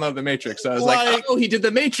I fucking love The Matrix. So I was like, oh, he did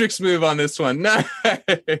the Matrix move on this one. Nice.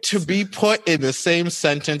 To be put in the same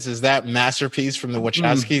sentence as that masterpiece from the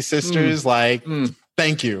Wachowski sisters,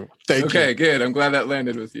 thank you. Okay, good. I'm glad that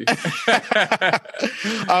landed with you.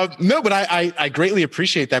 No, but I greatly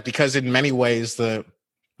appreciate that, because in many ways the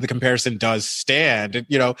comparison does stand. And,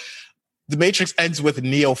 The Matrix ends with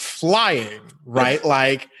Neo flying, right?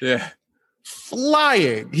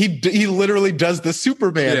 Flying. He literally does the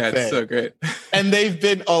Superman thing. Yeah, it's so great. And they've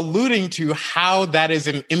been alluding to how that is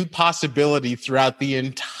an impossibility throughout the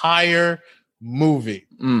entire movie.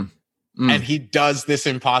 And he does this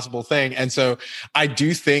impossible thing. And so I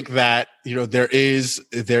do think that, there is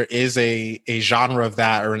a genre of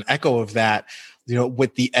that, or an echo of that,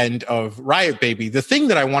 with the end of Riot Baby. The thing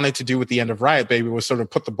that I wanted to do with the end of Riot Baby was sort of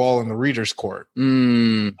put the ball in the reader's court.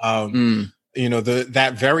 That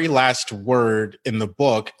very last word in the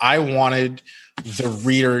book, I wanted the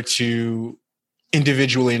reader to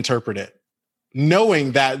individually interpret it,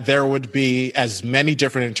 knowing that there would be as many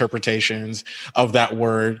different interpretations of that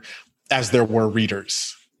word as there were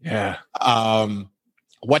readers. Yeah.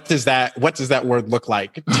 What does that word look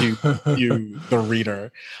like to you, the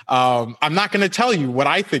reader? I'm not going to tell you what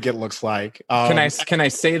I think it looks like. Can I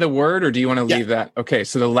say the word, or do you want to leave that? Okay.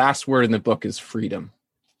 So the last word in the book is freedom.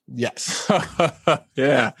 Yes.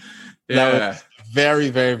 Yeah. That was very,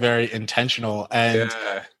 very, very intentional. And,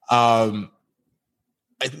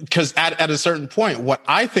 because at a certain point, what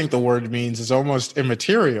I think the word means is almost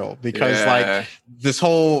immaterial, because like this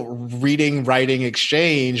whole reading, writing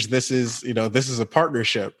exchange, this is a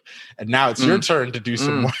partnership, and now it's your turn to do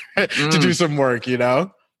some work, to do some work,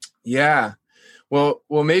 Yeah. Well,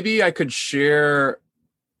 maybe I could share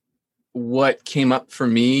what came up for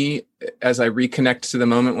me as I reconnect to the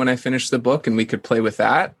moment when I finished the book, and we could play with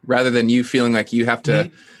that rather than you feeling like you have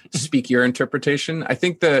to speak your interpretation. I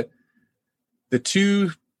think the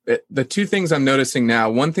two things I'm noticing now,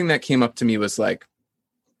 one thing that came up to me was like,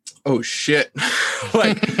 oh shit,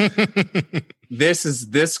 like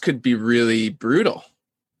this could be really brutal.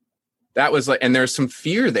 That was like, and there's some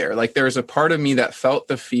fear there. Like there was a part of me that felt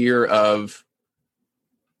the fear of,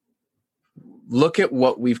 look at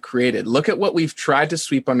what we've created. Look at what we've tried to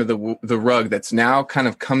sweep under the rug that's now kind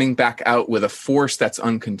of coming back out with a force that's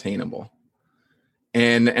uncontainable.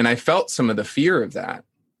 And I felt some of the fear of that.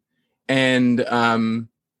 And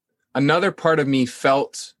another part of me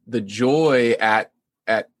felt the joy at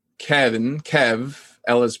Kev,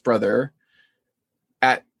 Ella's brother,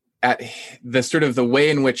 at the sort of the way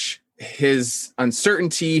in which his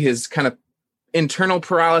uncertainty, his kind of internal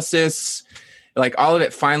paralysis, like all of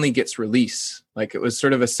it finally gets released. Like it was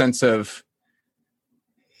sort of a sense of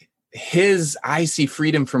his, I see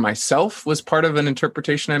freedom for myself was part of an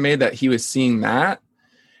interpretation I made, that he was seeing that.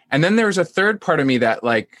 And then there was a third part of me that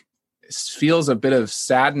like feels a bit of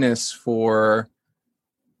sadness for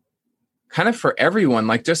kind of for everyone.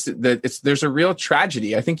 Like just that there's a real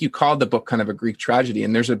tragedy. I think you called the book kind of a Greek tragedy,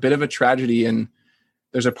 and there's a bit of a tragedy. And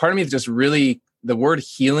there's a part of me that just really, the word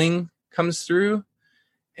healing comes through.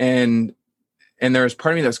 And there was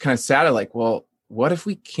part of me that was kind of sad, like, well, what if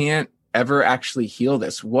we can't ever actually heal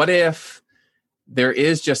this? What if there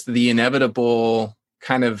is just the inevitable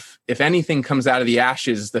kind of, if anything comes out of the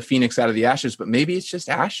ashes, the phoenix out of the ashes, but maybe it's just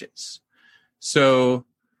ashes. So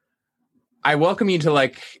I welcome you to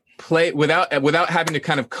like play without having to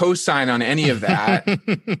kind of co-sign on any of that.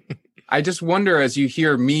 I just wonder, as you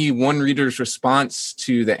hear me, one reader's response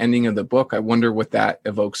to the ending of the book, I wonder what that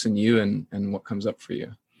evokes in you and what comes up for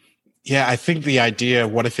you. Yeah, I think the idea,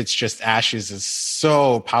 what if it's just ashes, is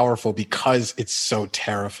so powerful because it's so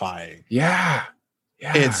terrifying. Yeah.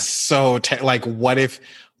 It's so like, what if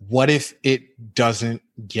it doesn't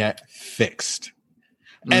get fixed?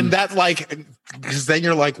 And that, like, because then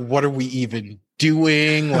you're like, what are we even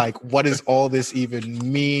doing? Like, what does all this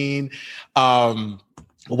even mean?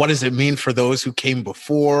 What does it mean for those who came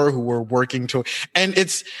before, who were working to, and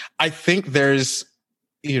it's, I think there's,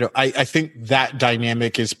 I think that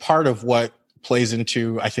dynamic is part of what plays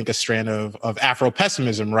into, I think, a strand of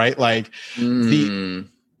Afro-pessimism, right? Like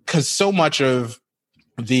because so much of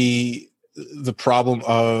the problem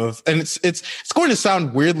of, and it's going to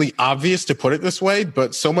sound weirdly obvious to put it this way,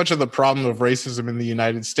 but so much of the problem of racism in the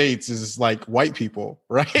United States is like white people,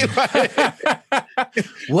 right? Like,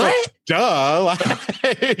 what? Duh.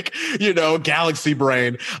 Like, galaxy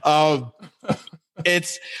brain.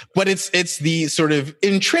 It's the sort of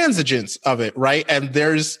intransigence of it, right? And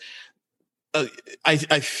there's,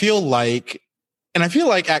 I feel like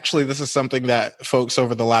actually this is something that folks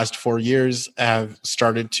over the last 4 years have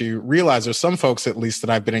started to realize, or some folks at least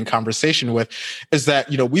that I've been in conversation with, is that,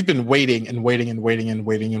 we've been waiting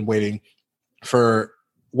for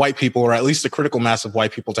white people, or at least a critical mass of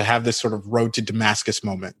white people, to have this sort of road to Damascus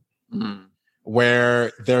moment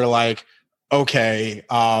where they're like, okay,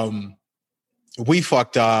 we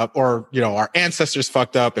fucked up, or, our ancestors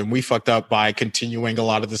fucked up, and we fucked up by continuing a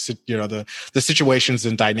lot of the situations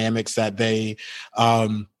and dynamics that they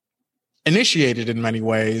initiated in many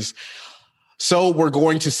ways. So we're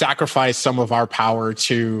going to sacrifice some of our power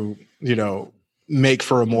to, make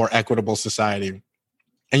for a more equitable society.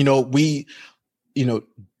 And,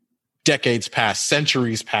 decades pass,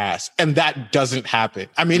 centuries pass, and that doesn't happen.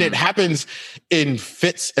 I mean, it happens in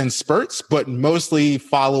fits and spurts, but mostly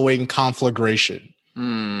following conflagration.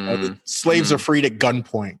 Slaves are freed at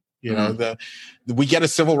gunpoint. We get a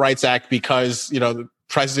Civil Rights Act because, the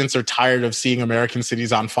presidents are tired of seeing American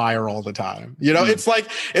cities on fire all the time. It's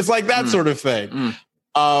like that sort of thing.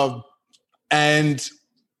 And,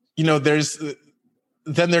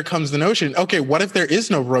 then there comes the notion, okay, what if there is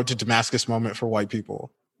no road to Damascus moment for white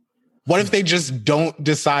people? What if they just don't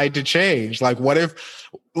decide to change? Like, what if,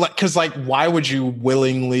 like, because like, why would you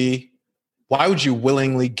willingly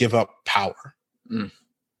give up power?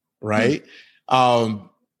 Right?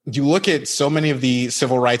 You look at so many of the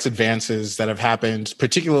civil rights advances that have happened,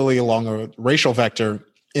 particularly along a racial vector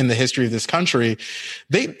in the history of this country.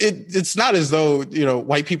 It's not as though,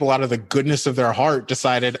 white people out of the goodness of their heart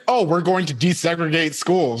decided, oh, we're going to desegregate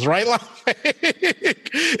schools, right? Like,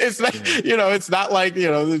 it's not, it's not like,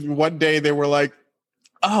 one day they were like,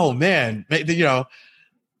 oh man, that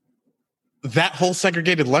whole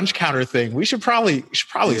segregated lunch counter thing, we should probably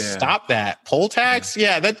stop that. Poll tax,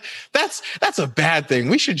 that's a bad thing.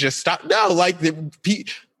 We should just stop. No, like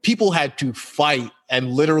people had to fight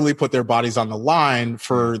and literally put their bodies on the line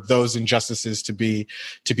for those injustices to be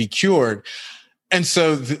cured. And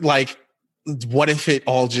so, like, what if it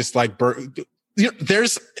all just like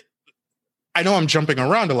I know I'm jumping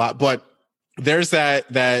around a lot, but there's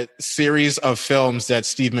that series of films that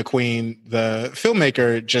Steve McQueen, the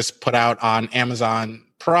filmmaker, just put out on Amazon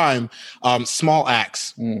Prime, Small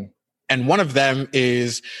Acts. And one of them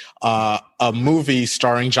is a movie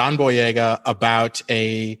starring John Boyega about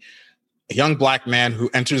a young black man who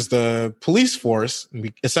enters the police force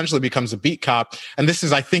and essentially becomes a beat cop. And this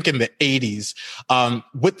is, I think, in the 80s,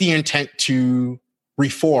 with the intent to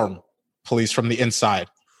reform police from the inside.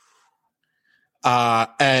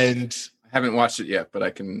 And I haven't watched it yet, but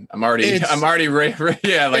I'm already I'm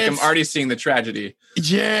already seeing the tragedy.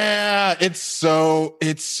 Yeah, it's so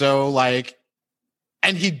like,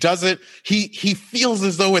 and he does it. He feels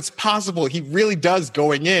as though it's possible. He really does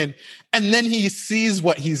going in, and then he sees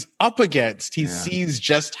what he's up against. He sees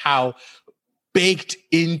just how baked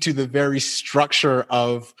into the very structure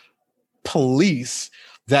of police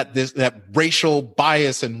that racial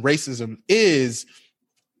bias and racism is.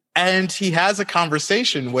 And he has a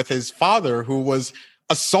conversation with his father, who was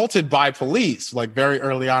assaulted by police, like very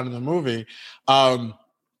early on in the movie, about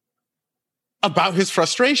his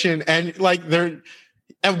frustration. And like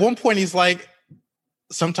at one point he's like,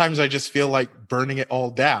 sometimes I just feel like burning it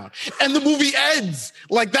all down. And the movie ends.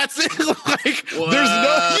 Like, that's it. Like, what? There's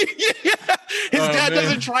no, his dad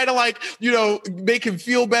doesn't try to, like, make him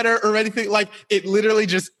feel better or anything. Like, it literally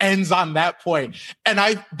just ends on that point. And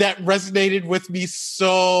that resonated with me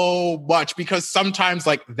so much, because sometimes,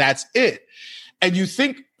 like, that's it. And you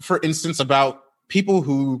think, for instance, about people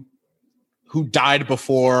who died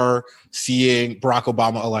before seeing Barack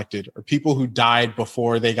Obama elected, or people who died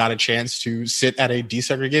before they got a chance to sit at a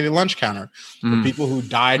desegregated lunch counter, or people who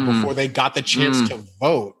died before they got the chance to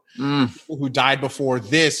vote, people who died before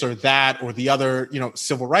this or that or the other,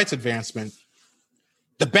 civil rights advancement.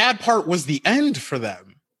 The bad part was the end for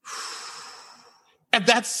them. And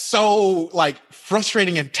that's so, like,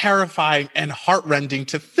 frustrating and terrifying and heartrending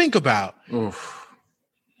to think about. Oof.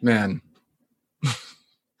 Man.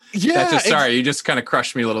 Yeah. Sorry, you just kind of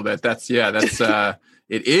crushed me a little bit. It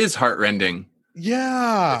is heartrending.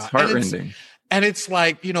 Yeah. It's heartrending. And it's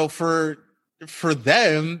like, for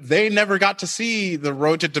them, they never got to see the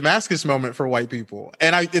road to Damascus moment for white people.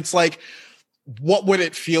 And it's like, what would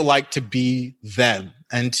it feel like to be them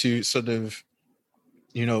and to sort of,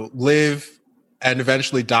 live and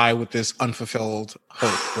eventually die with this unfulfilled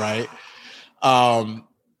hope, right?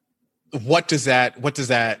 What does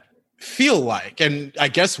that feel like? And I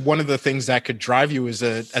guess one of the things that could drive you as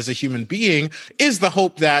a human being is the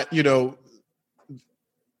hope that,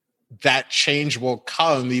 that change will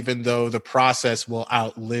come, even though the process will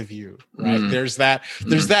outlive you, right? There's that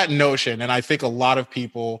notion. And I think a lot of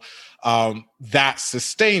people, that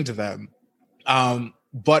sustained them.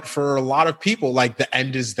 But for a lot of people, like, the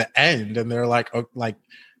end is the end, and they're like, oh, like,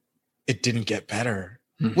 it didn't get better,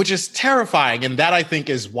 which is terrifying. And that, I think,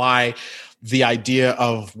 is why the idea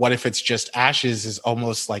of what if it's just ashes is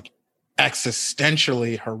almost, like,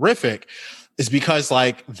 existentially horrific, is because,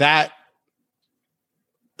 like, that,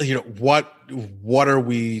 what are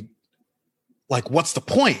we, like, what's the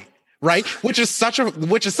point, right? Which is such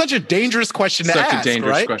a dangerous question to ask. Such a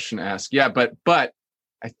dangerous right? question to ask. Yeah, but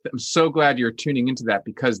I'm so glad you're tuning into that,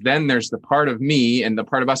 because then there's the part of me and the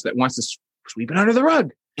part of us that wants to sweep it under the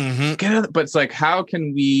rug. But it's like, how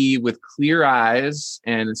can we, with clear eyes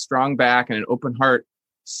and a strong back and an open heart,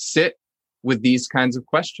 sit with these kinds of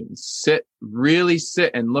questions? Really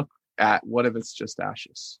sit and look at what if it's just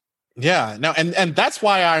ashes? Yeah, no, and that's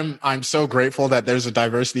why I'm so grateful that there's a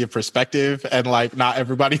diversity of perspective, and, like, not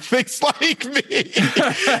everybody thinks like me.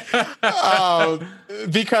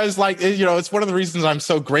 Because, like, it's one of the reasons I'm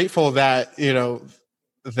so grateful that,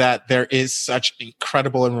 that there is such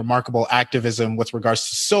incredible and remarkable activism with regards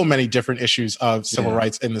to so many different issues of civil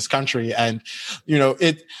rights in this country. And,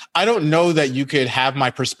 I don't know that you could have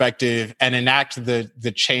my perspective and enact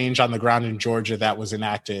the change on the ground in Georgia that was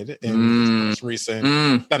enacted in this most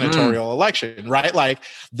recent senatorial election, right? Like,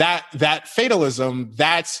 that fatalism,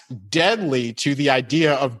 that's deadly to the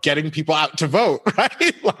idea of getting people out to vote,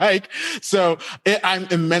 right? Like, so I'm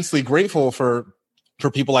immensely grateful for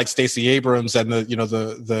people like Stacey Abrams and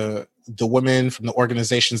the women from the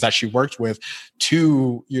organizations that she worked with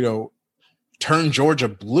to, turn Georgia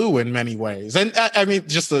blue in many ways. And I mean,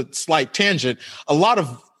 just a slight tangent, a lot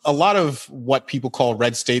of what people call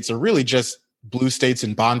red states are really just blue states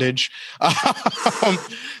in bondage.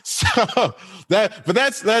 So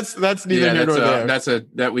that's neither here nor there.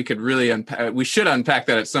 That we could really unpack. We should unpack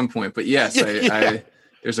that at some point, but yes,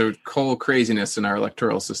 there's a whole craziness in our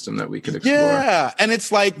electoral system that we could explore. Yeah, and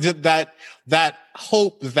it's like that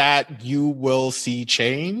hope that you will see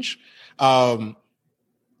change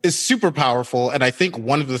is super powerful. And I think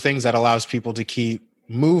one of the things that allows people to keep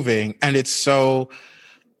moving, and it's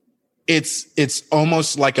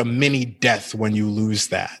almost like a mini death when you lose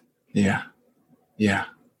that. Yeah.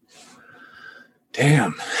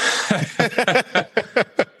 Damn.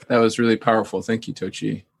 That was really powerful. Thank you,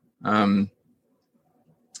 Tochi.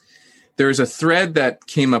 There's a thread that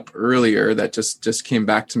came up earlier that just came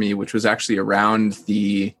back to me, which was actually around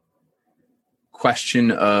the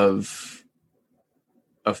question of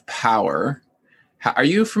power. Are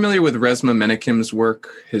you familiar with Resmaa Menakem's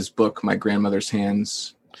work, his book, My Grandmother's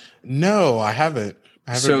Hands? No, I haven't.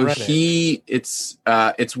 Read it.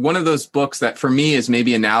 It's one of those books that for me is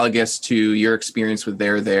maybe analogous to your experience with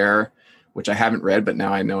There, which I haven't read, but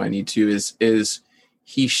now I know I need to, is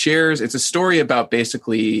he shares, it's a story about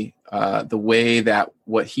basically the way that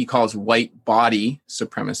what he calls white body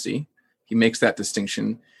supremacy, he makes that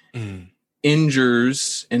distinction,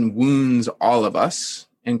 injures and wounds all of us,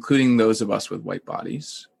 including those of us with white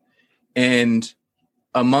bodies. And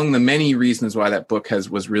among the many reasons why that book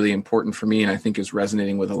was really important for me, and I think is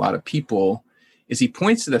resonating with a lot of people, is he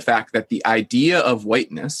points to the fact that the idea of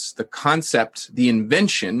whiteness, the concept, the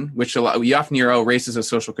invention, which we often hear, race is a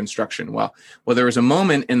social construction. Well, there was a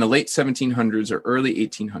moment in the late 1700s or early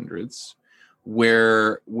 1800s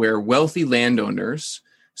where wealthy landowners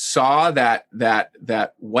saw that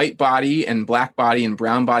white body and black body and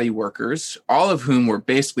brown body workers, all of whom were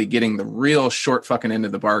basically getting the real short fucking end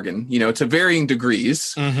of the bargain, to varying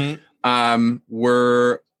degrees,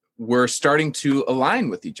 were starting to align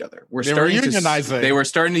with each other. They were unionizing. They were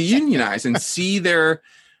starting to unionize and see their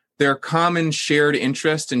common shared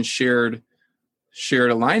interest and shared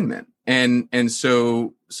alignment. And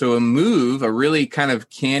so a really kind of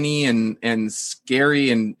canny and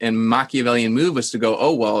scary and Machiavellian move was to go,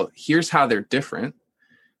 oh, well, here's how they're different,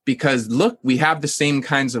 because look, we have the same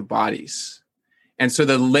kinds of bodies. And so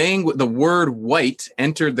the word white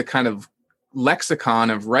entered the kind of lexicon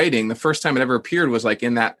of writing. The first time it ever appeared was like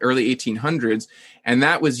in that early 1800s. And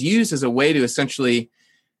that was used as a way to essentially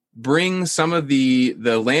bring some of the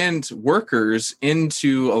land workers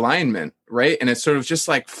into alignment, right? And it's sort of just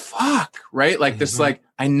like, fuck, right? Like this, like,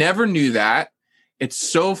 I never knew that. It's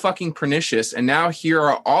so fucking pernicious. And now here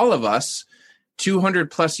are all of us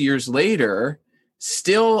 200 plus years later,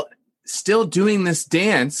 still doing this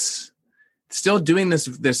dance, still doing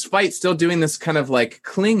this fight, still doing this kind of like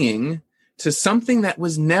clinging to something that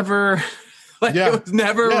was never it was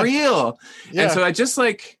never real. Yeah. And so I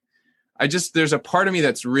just there's a part of me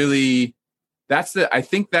that's really, I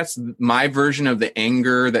think that's my version of the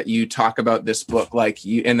anger that you talk about this book. Like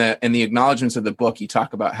you in the acknowledgments of the book, you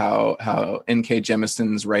talk about how N.K.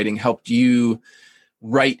 Jemison's writing helped you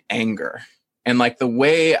write anger. And like the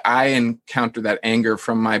way I encounter that anger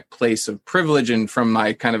from my place of privilege and from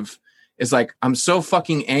my kind of is like, I'm so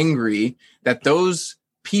fucking angry that those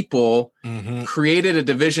people created a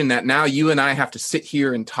division that now you and I have to sit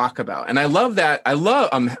here and talk about. And I love that. I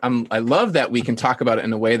love that we can talk about it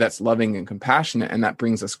in a way that's loving and compassionate, and that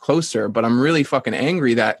brings us closer. But I'm really fucking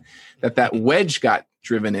angry that wedge got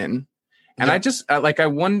driven in. And I just I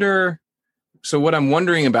wonder. So what I'm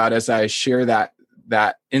wondering about as I share that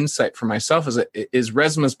insight for myself is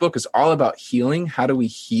Resmaa's book is all about healing. How do we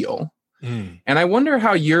heal? And I wonder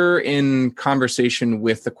how you're in conversation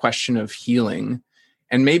with the question of healing.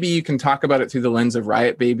 And maybe you can talk about it through the lens of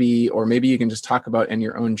Riot Baby, or maybe you can just talk about in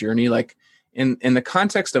your own journey, like in the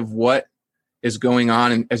context of what is going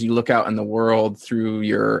on, and as you look out in the world through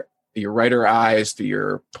your writer eyes, through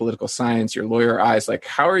your political science, your lawyer eyes, like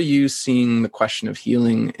how are you seeing the question of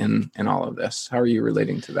healing in all of this? How are you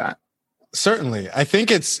relating to that? Certainly. I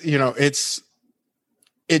think it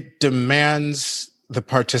demands the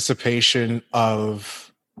participation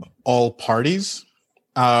of all parties.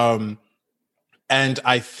 And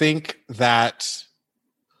I think that,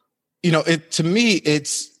 to me,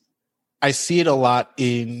 I see it a lot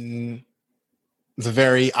in the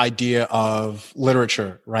very idea of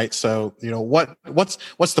literature, right? So,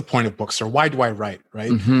 what's the point of books, or why do I write,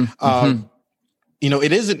 right?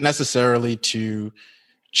 It isn't necessarily to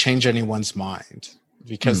change anyone's mind,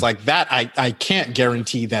 because like that, I can't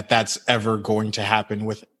guarantee that that's ever going to happen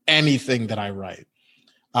with anything that I write.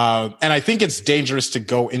 And I think it's dangerous to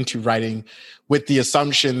go into writing with the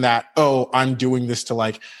assumption that, I'm doing this to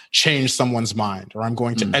like change someone's mind, or I'm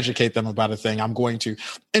going to educate them about a thing. I'm going to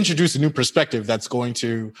introduce a new perspective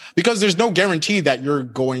because there's no guarantee that you're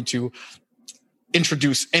going to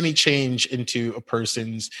introduce any change into a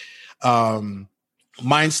person's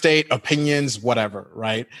mind state, opinions, whatever,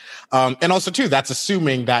 right? And also too, that's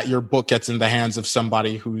assuming that your book gets in the hands of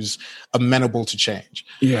somebody who's amenable to change.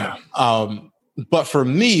 Yeah. But for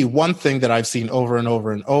me, one thing that I've seen over and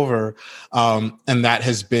over and over, and that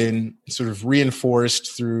has been sort of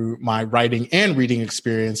reinforced through my writing and reading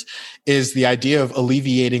experience, is the idea of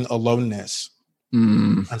alleviating aloneness.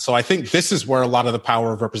 And so I think this is where a lot of the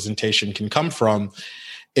power of representation can come from,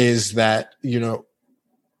 is that,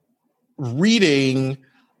 reading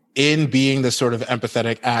in being the sort of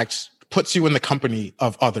empathetic act puts you in the company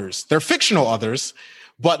of others. They're fictional others,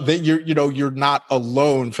 but that you're not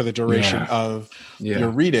alone for the duration of your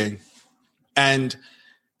reading. And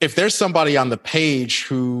if there's somebody on the page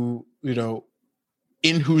who,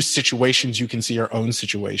 in whose situations you can see your own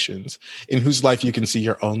situations, in whose life you can see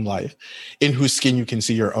your own life, in whose skin you can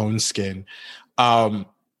see your own skin,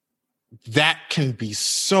 that can be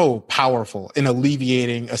so powerful in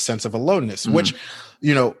alleviating a sense of aloneness, which,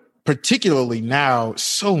 particularly now,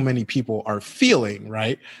 so many people are feeling,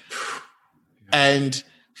 right? And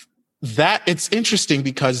that it's interesting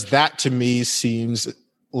because that to me seems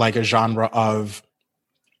like a genre of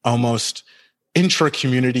almost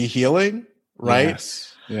intra-community healing, right?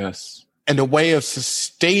 Yes. And a way of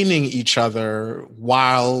sustaining each other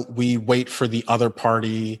while we wait for the other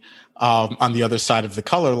party on the other side of the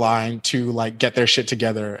color line to get their shit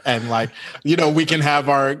together and we can have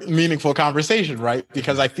our meaningful conversation, right?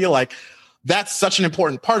 Because I feel like that's such an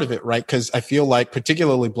important part of it, right? Because I feel like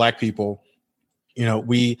particularly Black people,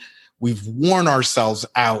 we've worn ourselves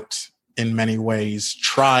out in many ways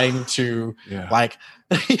trying to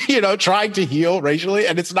trying to heal racially.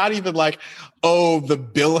 And it's not even the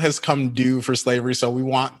bill has come due for slavery, so we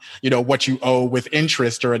want, what you owe with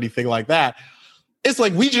interest or anything like that. It's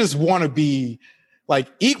we just want to be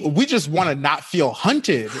equal. We just want to not feel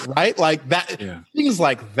hunted, right? Things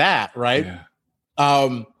like that, right?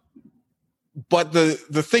 Yeah. But the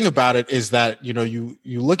thing about it is that, you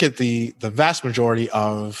look at the vast majority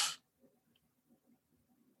of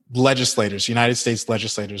legislators, United States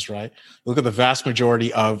legislators, right? You look at the vast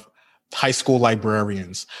majority of high school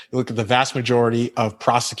librarians. You look at the vast majority of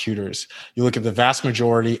prosecutors. You look at the vast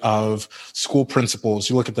majority of school principals.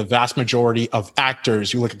 You look at the vast majority of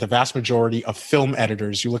actors. You look at the vast majority of film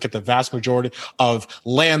editors. You look at the vast majority of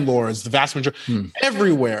landlords, the vast majority,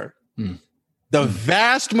 everywhere. The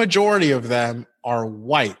vast majority of them are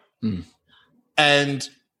white. And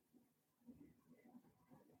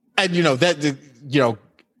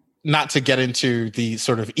not to get into the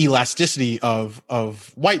sort of elasticity of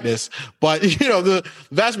whiteness, but, the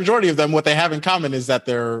vast majority of them, what they have in common is that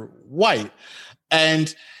they're white.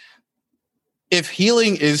 And if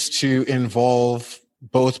healing is to involve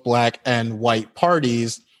both Black and white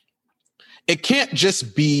parties, it can't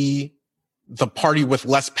just be the party with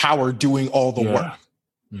less power doing all the work.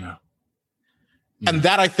 Yeah. And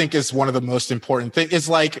that I think is one of the most important things. It's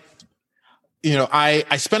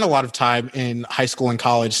I spent a lot of time in high school and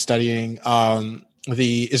college studying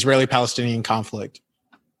the Israeli-Palestinian conflict.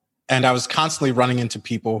 And I was constantly running into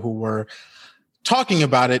people who were talking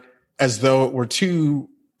about it as though it were two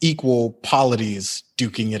equal polities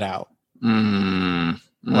duking it out.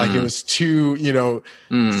 It was two,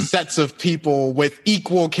 sets of people with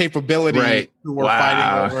equal capability who were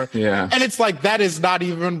fighting over. Yeah. And it's that is not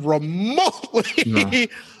even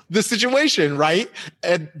remotely the situation, right?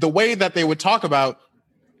 And the way that they would talk about,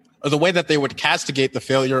 or the way that they would castigate the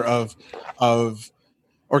failure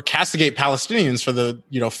or castigate Palestinians for the,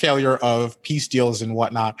 failure of peace deals and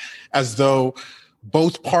whatnot, as though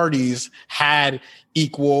both parties had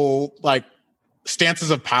equal,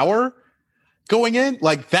 stances of power going in.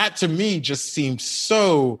 That to me just seems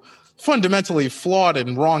so fundamentally flawed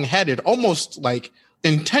and wrong-headed, almost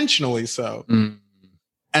intentionally so.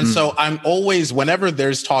 And so I'm always, whenever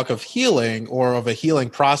there's talk of healing or of a healing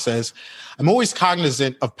process, I'm always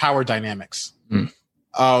cognizant of power dynamics.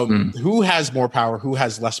 Who has more power? Who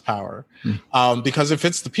has less power? Because if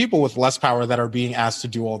it's the people with less power that are being asked to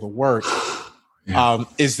do all the work,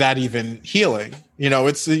 is that even healing?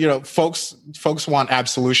 It's, folks want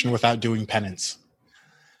absolution without doing penance.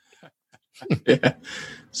 Yeah.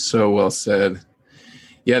 So well said.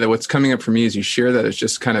 Yeah. What's coming up for me as you share that is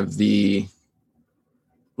just kind of the,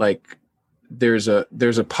 there's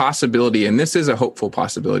a possibility, and this is a hopeful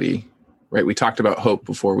possibility, right? We talked about hope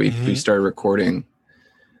before we started recording.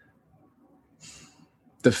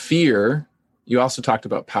 The fear, you also talked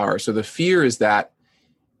about power. So the fear is that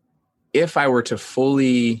if I were to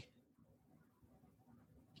fully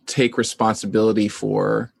take responsibility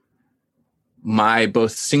for my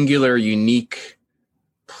both singular, unique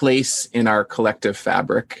place in our collective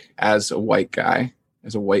fabric as a white guy,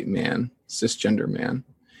 as a white man, cisgender man,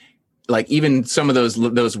 even some of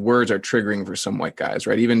those words are triggering for some white guys,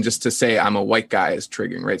 right? Even just to say I'm a white guy is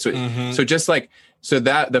triggering, right? So, so just So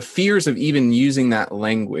that the fears of even using that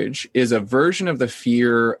language is a version of the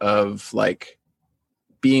fear of like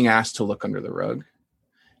being asked to look under the rug.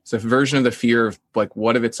 It's a version of the fear of like,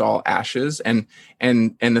 what if it's all ashes? And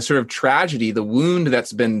the sort of tragedy, the wound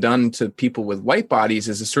that's been done to people with white bodies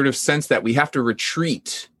is a sort of sense that we have to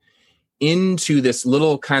retreat into this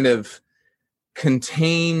little kind of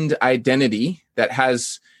contained identity that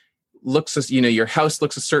looks as, your house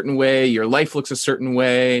looks a certain way, your life looks a certain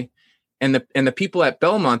way. And the people at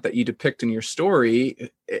Belmont that you depict in your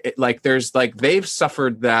story, they've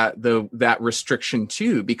suffered that restriction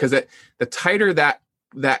too, because the tighter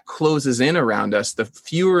that closes in around us, the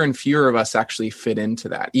fewer and fewer of us actually fit into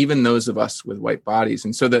that, even those of us with white bodies.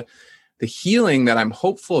 And so the healing that I'm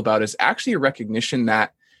hopeful about is actually a recognition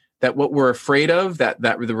that what we're afraid of, that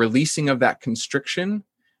the releasing of that constriction,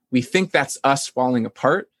 we think that's us falling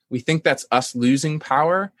apart. We think that's us losing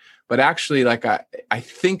power. But actually, like I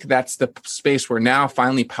think that's the space where now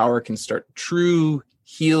finally power can start, true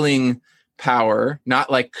healing power, not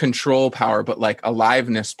like control power, but like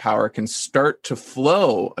aliveness power can start to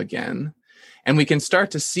flow again. And we can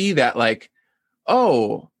start to see that like,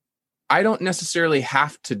 oh, I don't necessarily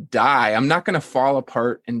have to die. I'm not going to fall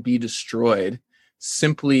apart and be destroyed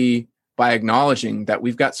simply by acknowledging that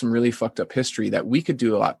we've got some really fucked up history that we could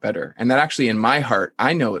do a lot better. And that actually in my heart,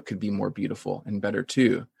 I know it could be more beautiful and better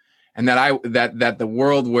too. And that the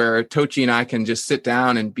world where Tochi and I can just sit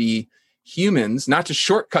down and be humans, not to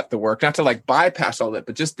shortcut the work, not to like bypass all that,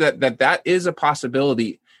 but just that is a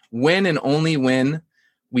possibility when and only when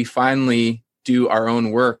we finally do our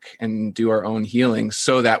own work and do our own healing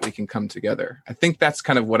so that we can come together. I think that's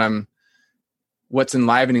kind of what's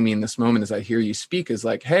enlivening me in this moment as I hear you speak is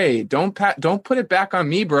like, hey, don't put it back on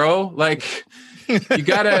me, bro. Like you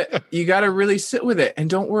gotta really sit with it and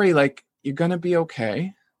don't worry, like you're going to be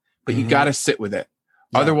okay. But you got to sit with it.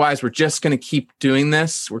 Yeah. Otherwise, we're just going to keep doing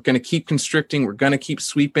this. We're going to keep constricting. We're going to keep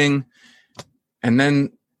sweeping. And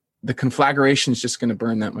then the conflagration is just going to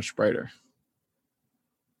burn that much brighter.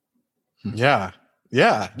 Yeah.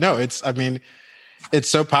 Yeah. No, it's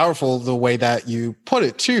so powerful the way that you put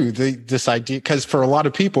it too. This idea, because for a lot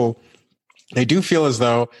of people, they do feel as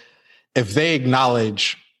though if they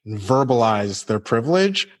acknowledge and verbalize their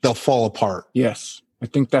privilege, they'll fall apart. Yes. I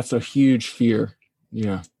think that's a huge fear.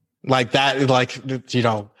 Yeah. Like that,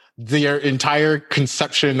 their entire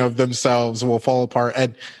conception of themselves will fall apart.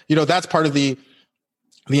 And, that's part of the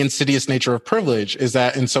insidious nature of privilege is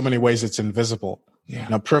that in so many ways it's invisible. Yeah.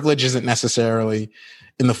 Now, privilege isn't necessarily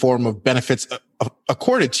in the form of benefits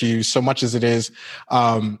accorded to you so much as it is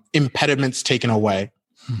impediments taken away.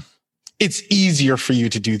 It's easier for you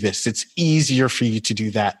to do this. It's easier for you to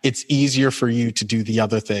do that. It's easier for you to do the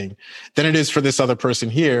other thing than it is for this other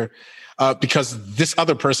person here. Because this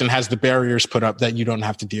other person has the barriers put up that you don't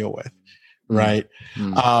have to deal with, right?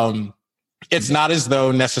 It's not as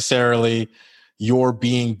though necessarily you're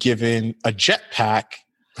being given a jetpack.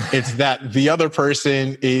 It's that the other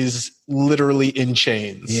person is literally in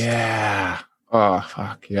chains. Yeah. Oh,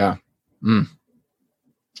 fuck. Yeah.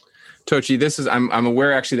 Tochi, I'm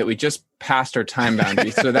aware actually that we just passed our time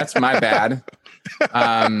boundary, so that's my bad.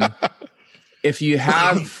 If you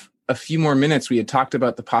have a few more minutes, we had talked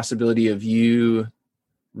about the possibility of you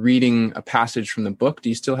reading a passage from the book. Do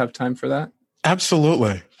you still have time for that?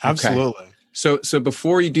 Absolutely. Absolutely. Okay. So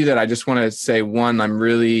before you do that, I just want to say, one, I'm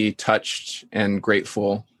really touched and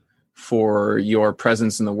grateful for your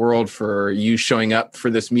presence in the world, for you showing up for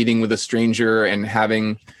this meeting with a stranger and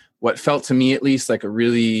having what felt to me at least like a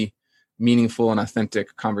really meaningful and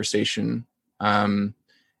authentic conversation.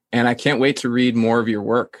 And I can't wait to read more of your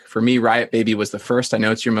work. For me, Riot Baby was the first. I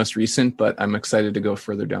know it's your most recent, but I'm excited to go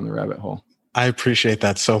further down the rabbit hole. I appreciate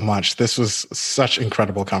that so much. This was such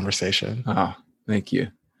incredible conversation. Oh, thank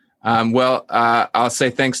you. I'll say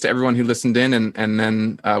thanks to everyone who listened in, and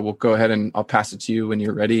then we'll go ahead and I'll pass it to you when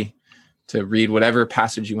you're ready to read whatever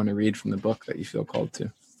passage you want to read from the book that you feel called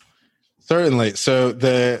to. Certainly. So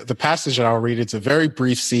the passage that I'll read, it's a very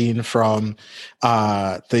brief scene from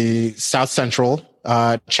the South Central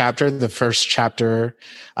chapter, the first chapter,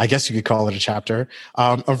 I guess you could call it a chapter,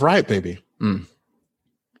 of Riot Baby.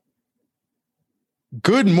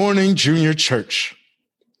 Good morning, Junior Church.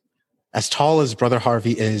 As tall as Brother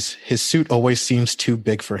Harvey is, his suit always seems too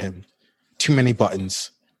big for him. Too many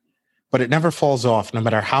buttons. But it never falls off, no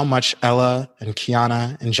matter how much Ella and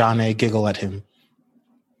Kiana and Janae giggle at him.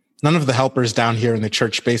 None of the helpers down here in the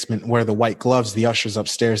church basement wear the white gloves the ushers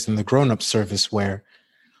upstairs in the grown-up service wear,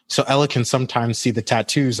 so Ella can sometimes see the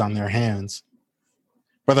tattoos on their hands.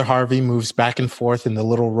 Brother Harvey moves back and forth in the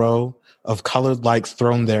little row of colored lights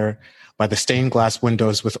thrown there by the stained glass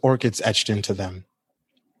windows with orchids etched into them.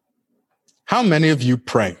 How many of you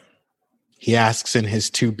pray? He asks in his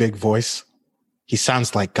too big voice. He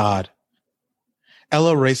sounds like God.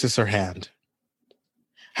 Ella raises her hand.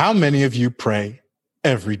 How many of you pray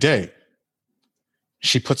every day?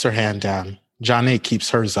 She puts her hand down. Johnny keeps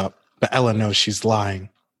hers up, but Ella knows she's lying.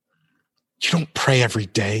 You don't pray every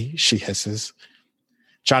day, she hisses.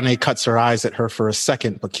 Johnny cuts her eyes at her for a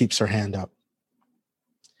second, but keeps her hand up.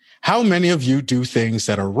 How many of you do things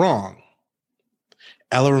that are wrong?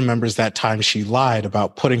 Ella remembers that time she lied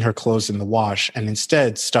about putting her clothes in the wash and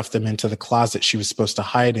instead stuffed them into the closet she was supposed to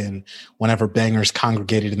hide in whenever bangers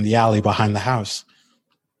congregated in the alley behind the house.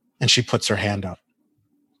 And she puts her hand up.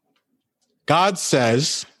 God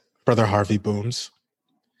says, Brother Harvey booms,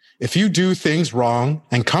 if you do things wrong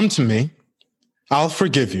and come to me, I'll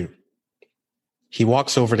forgive you. He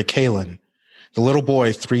walks over to Kalen, the little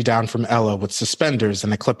boy 3 down from Ella with suspenders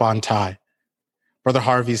and a clip-on tie. Brother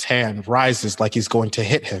Harvey's hand rises like he's going to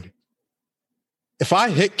hit him. If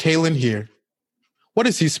I hit Kalen here, what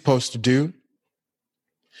is he supposed to do?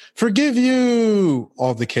 Forgive you,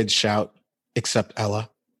 all the kids shout, except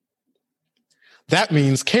Ella. That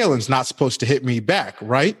means Kalen's not supposed to hit me back,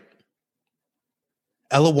 right?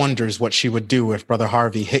 Ella wonders what she would do if Brother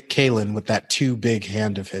Harvey hit Kalen with that too big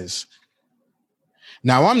hand of his.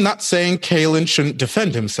 Now, I'm not saying Kalen shouldn't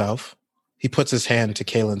defend himself. He puts his hand to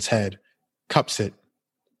Kalen's head, cups it.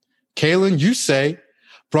 Kalen, you say,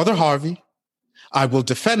 Brother Harvey, I will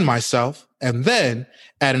defend myself, and then,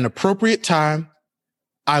 at an appropriate time,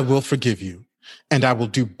 I will forgive you, and I will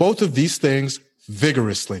do both of these things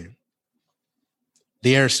vigorously.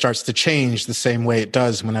 The air starts to change the same way it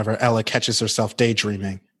does whenever Ella catches herself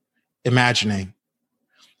daydreaming, imagining.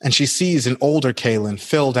 And she sees an older Kalen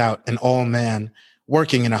filled out an all-man,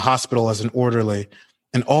 working in a hospital as an orderly,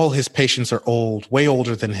 and all his patients are old, way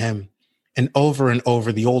older than him. And over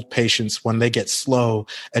the old patients, when they get slow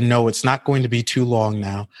and know it's not going to be too long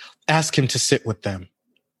now, ask him to sit with them.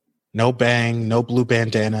 No bang, no blue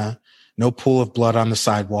bandana, no pool of blood on the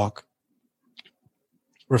sidewalk.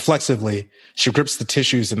 Reflexively, she grips the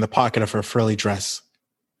tissues in the pocket of her frilly dress.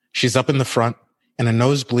 She's up in the front, and a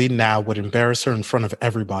nosebleed now would embarrass her in front of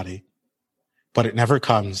everybody. But it never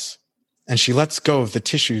comes, and she lets go of the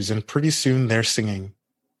tissues, and pretty soon they're singing.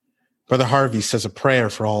 Brother Harvey says a prayer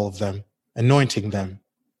for all of them, anointing them.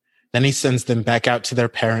 Then he sends them back out to their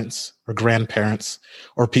parents or grandparents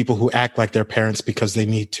or people who act like their parents because they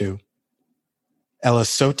need to. Ella's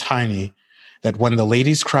so tiny that when the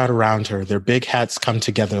ladies crowd around her, their big hats come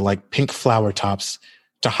together like pink flower tops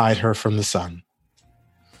to hide her from the sun.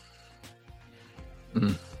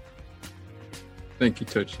 Thank you,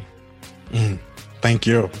 Tochi. Thank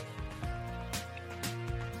you.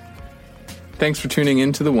 Thanks for tuning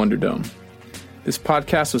in to the Wonder Dome. This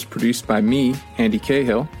podcast was produced by me, Andy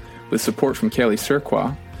Cahill, with support from Kaylee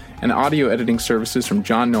Surqua, and audio editing services from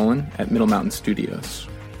John Nolan at Middle Mountain Studios.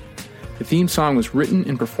 The theme song was written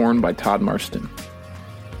and performed by Todd Marston.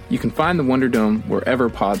 You can find the Wonder Dome wherever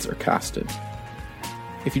pods are casted.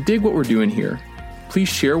 If you dig what we're doing here, please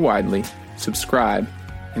share widely, subscribe,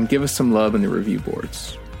 and give us some love in the review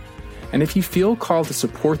boards. And if you feel called to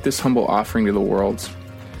support this humble offering to the world,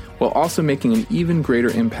 while also making an even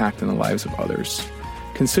greater impact in the lives of others,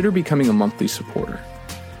 consider becoming a monthly supporter.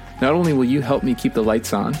 Not only will you help me keep the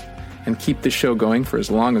lights on and keep this show going for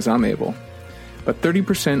as long as I'm able, but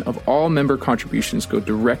 30% of all member contributions go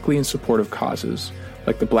directly in support of causes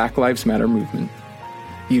like the Black Lives Matter movement,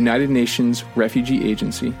 the United Nations Refugee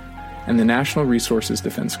Agency, and the National Resources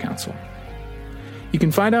Defense Council. You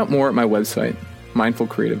can find out more at my website,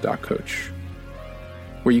 mindfulcreative.coach,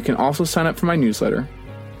 where you can also sign up for my newsletter,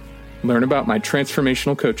 learn about my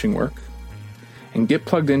transformational coaching work, and get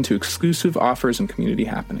plugged into exclusive offers and community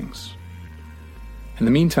happenings. In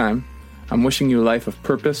the meantime, I'm wishing you a life of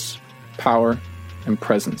purpose, power, and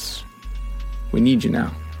presence. We need you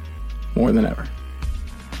now, more than ever.